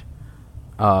 Fish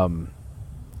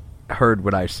heard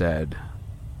what I said,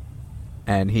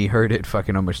 and he heard it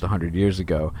fucking almost 100 years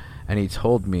ago, and he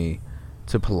told me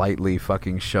to politely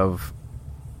fucking shove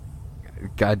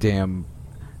goddamn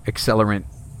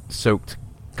accelerant-soaked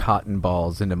cotton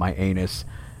balls into my anus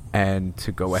and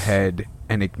to go ahead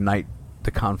and ignite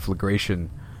the conflagration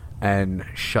and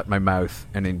shut my mouth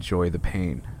and enjoy the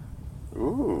pain.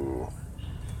 Ooh.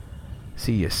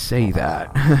 See, you say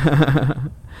that.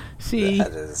 See,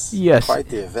 that is yes, quite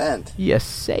the event. You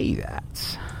say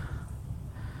that.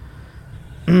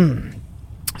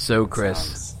 So,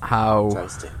 Chris, how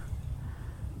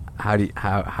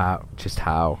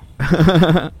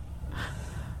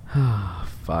oh,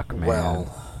 fuck, man.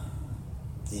 Well,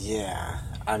 yeah,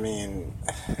 I mean,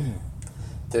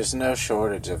 there's no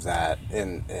shortage of that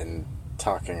in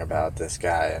talking about this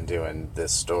guy and doing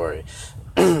this story.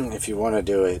 If you want to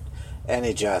do it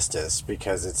any justice,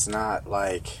 because it's not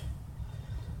like,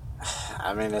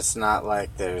 it's not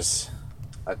like there's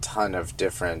a ton of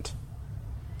different,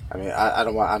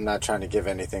 I'm not trying to give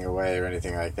anything away or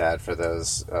anything like that for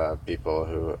those people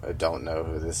who don't know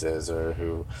who this is, or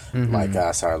who, like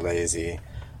us, are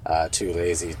too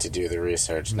lazy to do the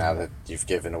research now that you've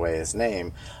given away his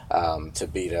name, to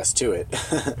beat us to it.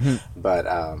 But,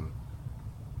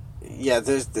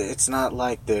 it's not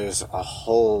like there's a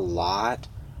whole lot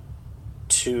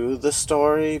to the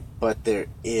story, but there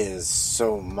is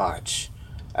so much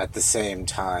at the same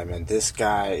time. And this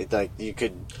guy, like, you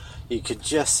could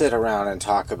just sit around and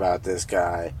talk about this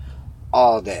guy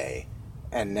all day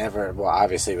and never, well,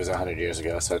 obviously it was 100 years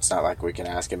ago, so it's not like we can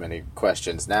ask him any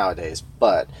questions nowadays,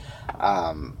 but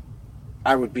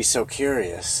I would be so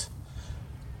curious,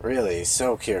 really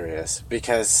so curious,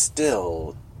 because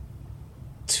still,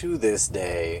 to this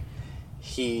day,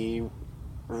 he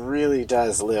really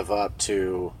does live up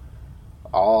to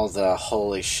all the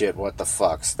holy shit what the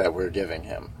fucks that we're giving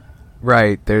him.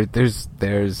 Right. There's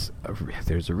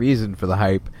a reason for the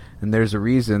hype, and there's a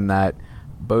reason that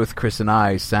both Chris and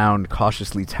I sound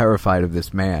cautiously terrified of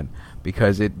this man,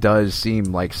 because it does seem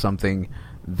like something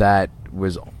that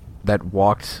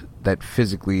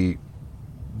physically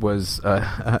was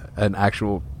an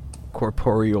actual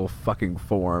corporeal fucking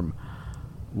form,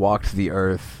 walked the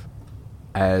earth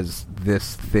as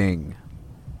this thing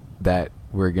that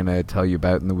we're gonna tell you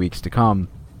about in the weeks to come.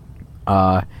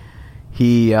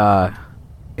 He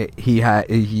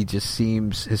just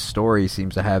seems, his story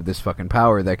seems to have this fucking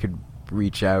power that could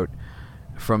reach out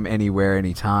from anywhere,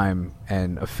 anytime,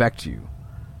 and affect you,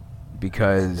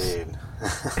 because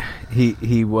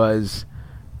he was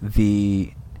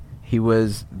the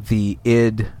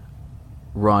id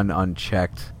run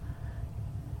unchecked,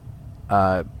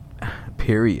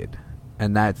 period,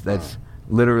 and that's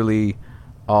literally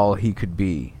all he could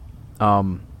be.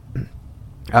 I'll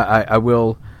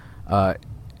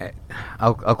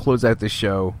close out this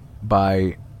show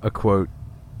by a quote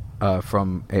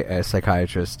from a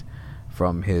psychiatrist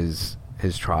from his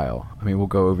trial. I mean, we'll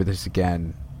go over this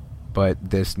again, but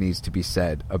this needs to be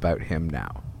said about him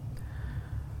now.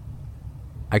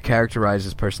 I characterize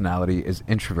his personality as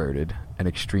introverted and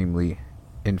extremely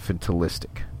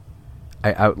infantilistic.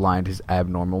 I outlined his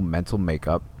abnormal mental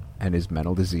makeup and his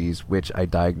mental disease, which I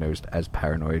diagnosed as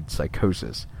paranoid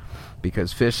psychosis,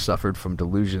 because Fish suffered from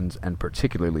delusions and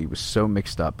particularly was so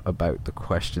mixed up about the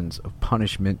questions of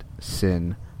punishment,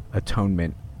 sin,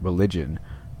 atonement, religion,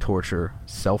 torture,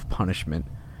 self-punishment.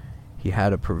 He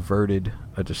had a perverted,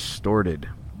 a distorted,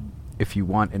 if you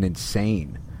want, an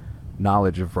insane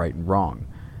knowledge of right and wrong.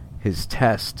 His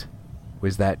test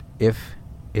was that if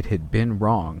it had been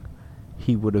wrong,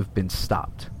 he would have been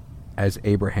stopped, as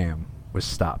Abraham was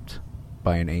stopped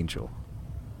by an angel.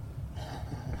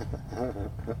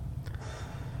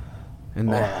 And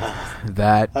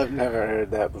that I've never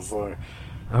heard that before.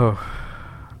 Oh,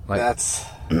 like, that's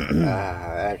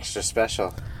extra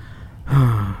special.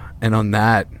 And on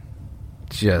that,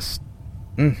 just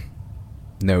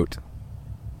note,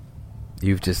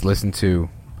 you've just listened to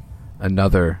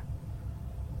another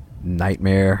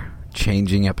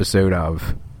nightmare-changing episode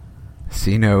of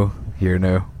See No, Hear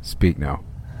No, Speak No.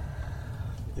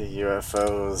 The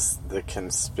UFOs, the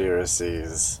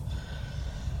conspiracies.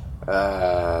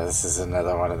 This is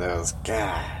another one of those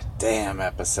goddamn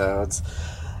episodes.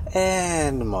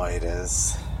 And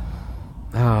Moitas.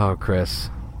 Oh, Chris,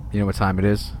 you know what time it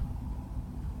is?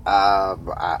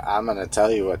 I'm gonna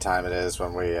tell you what time it is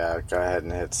when we go ahead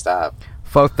and hit stop.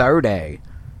 4:30.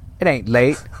 It ain't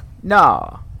late.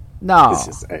 No. It's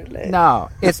just early. No,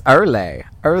 it's early.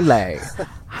 Early.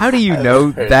 How do you know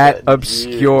that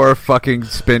obscure fucking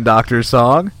Spin Doctor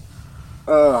song?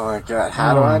 Oh my god,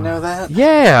 how do I know that?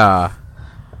 Yeah.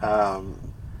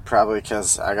 Probably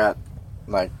because I got,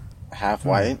 like, half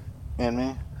white in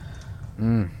me.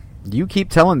 You keep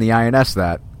telling the INS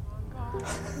that.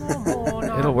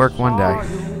 It'll work one day.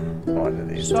 One of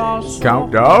these days.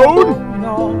 Countdown!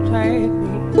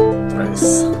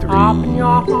 Nice. Open your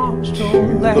arms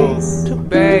too late to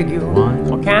beg you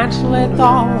or cancel it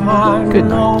all. I Good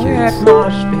know night, kids. it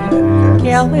must be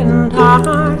killing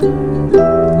time.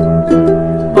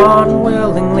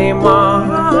 Unwillingly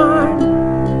mine.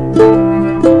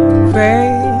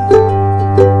 Fate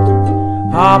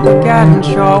up against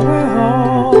your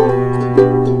will.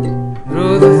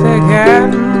 Through the thick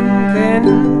and thin,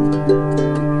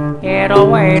 it'll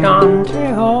wait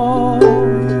until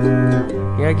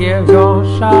you give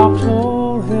yourself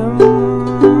to him.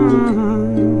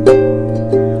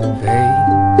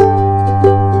 Fate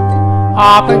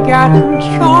up against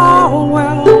your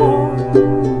will.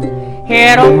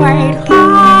 It'll wait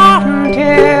until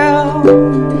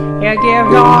you give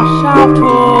yourself to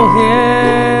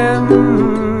him.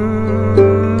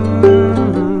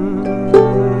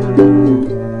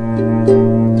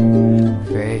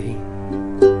 Fate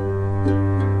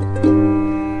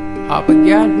up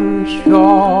against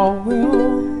your will.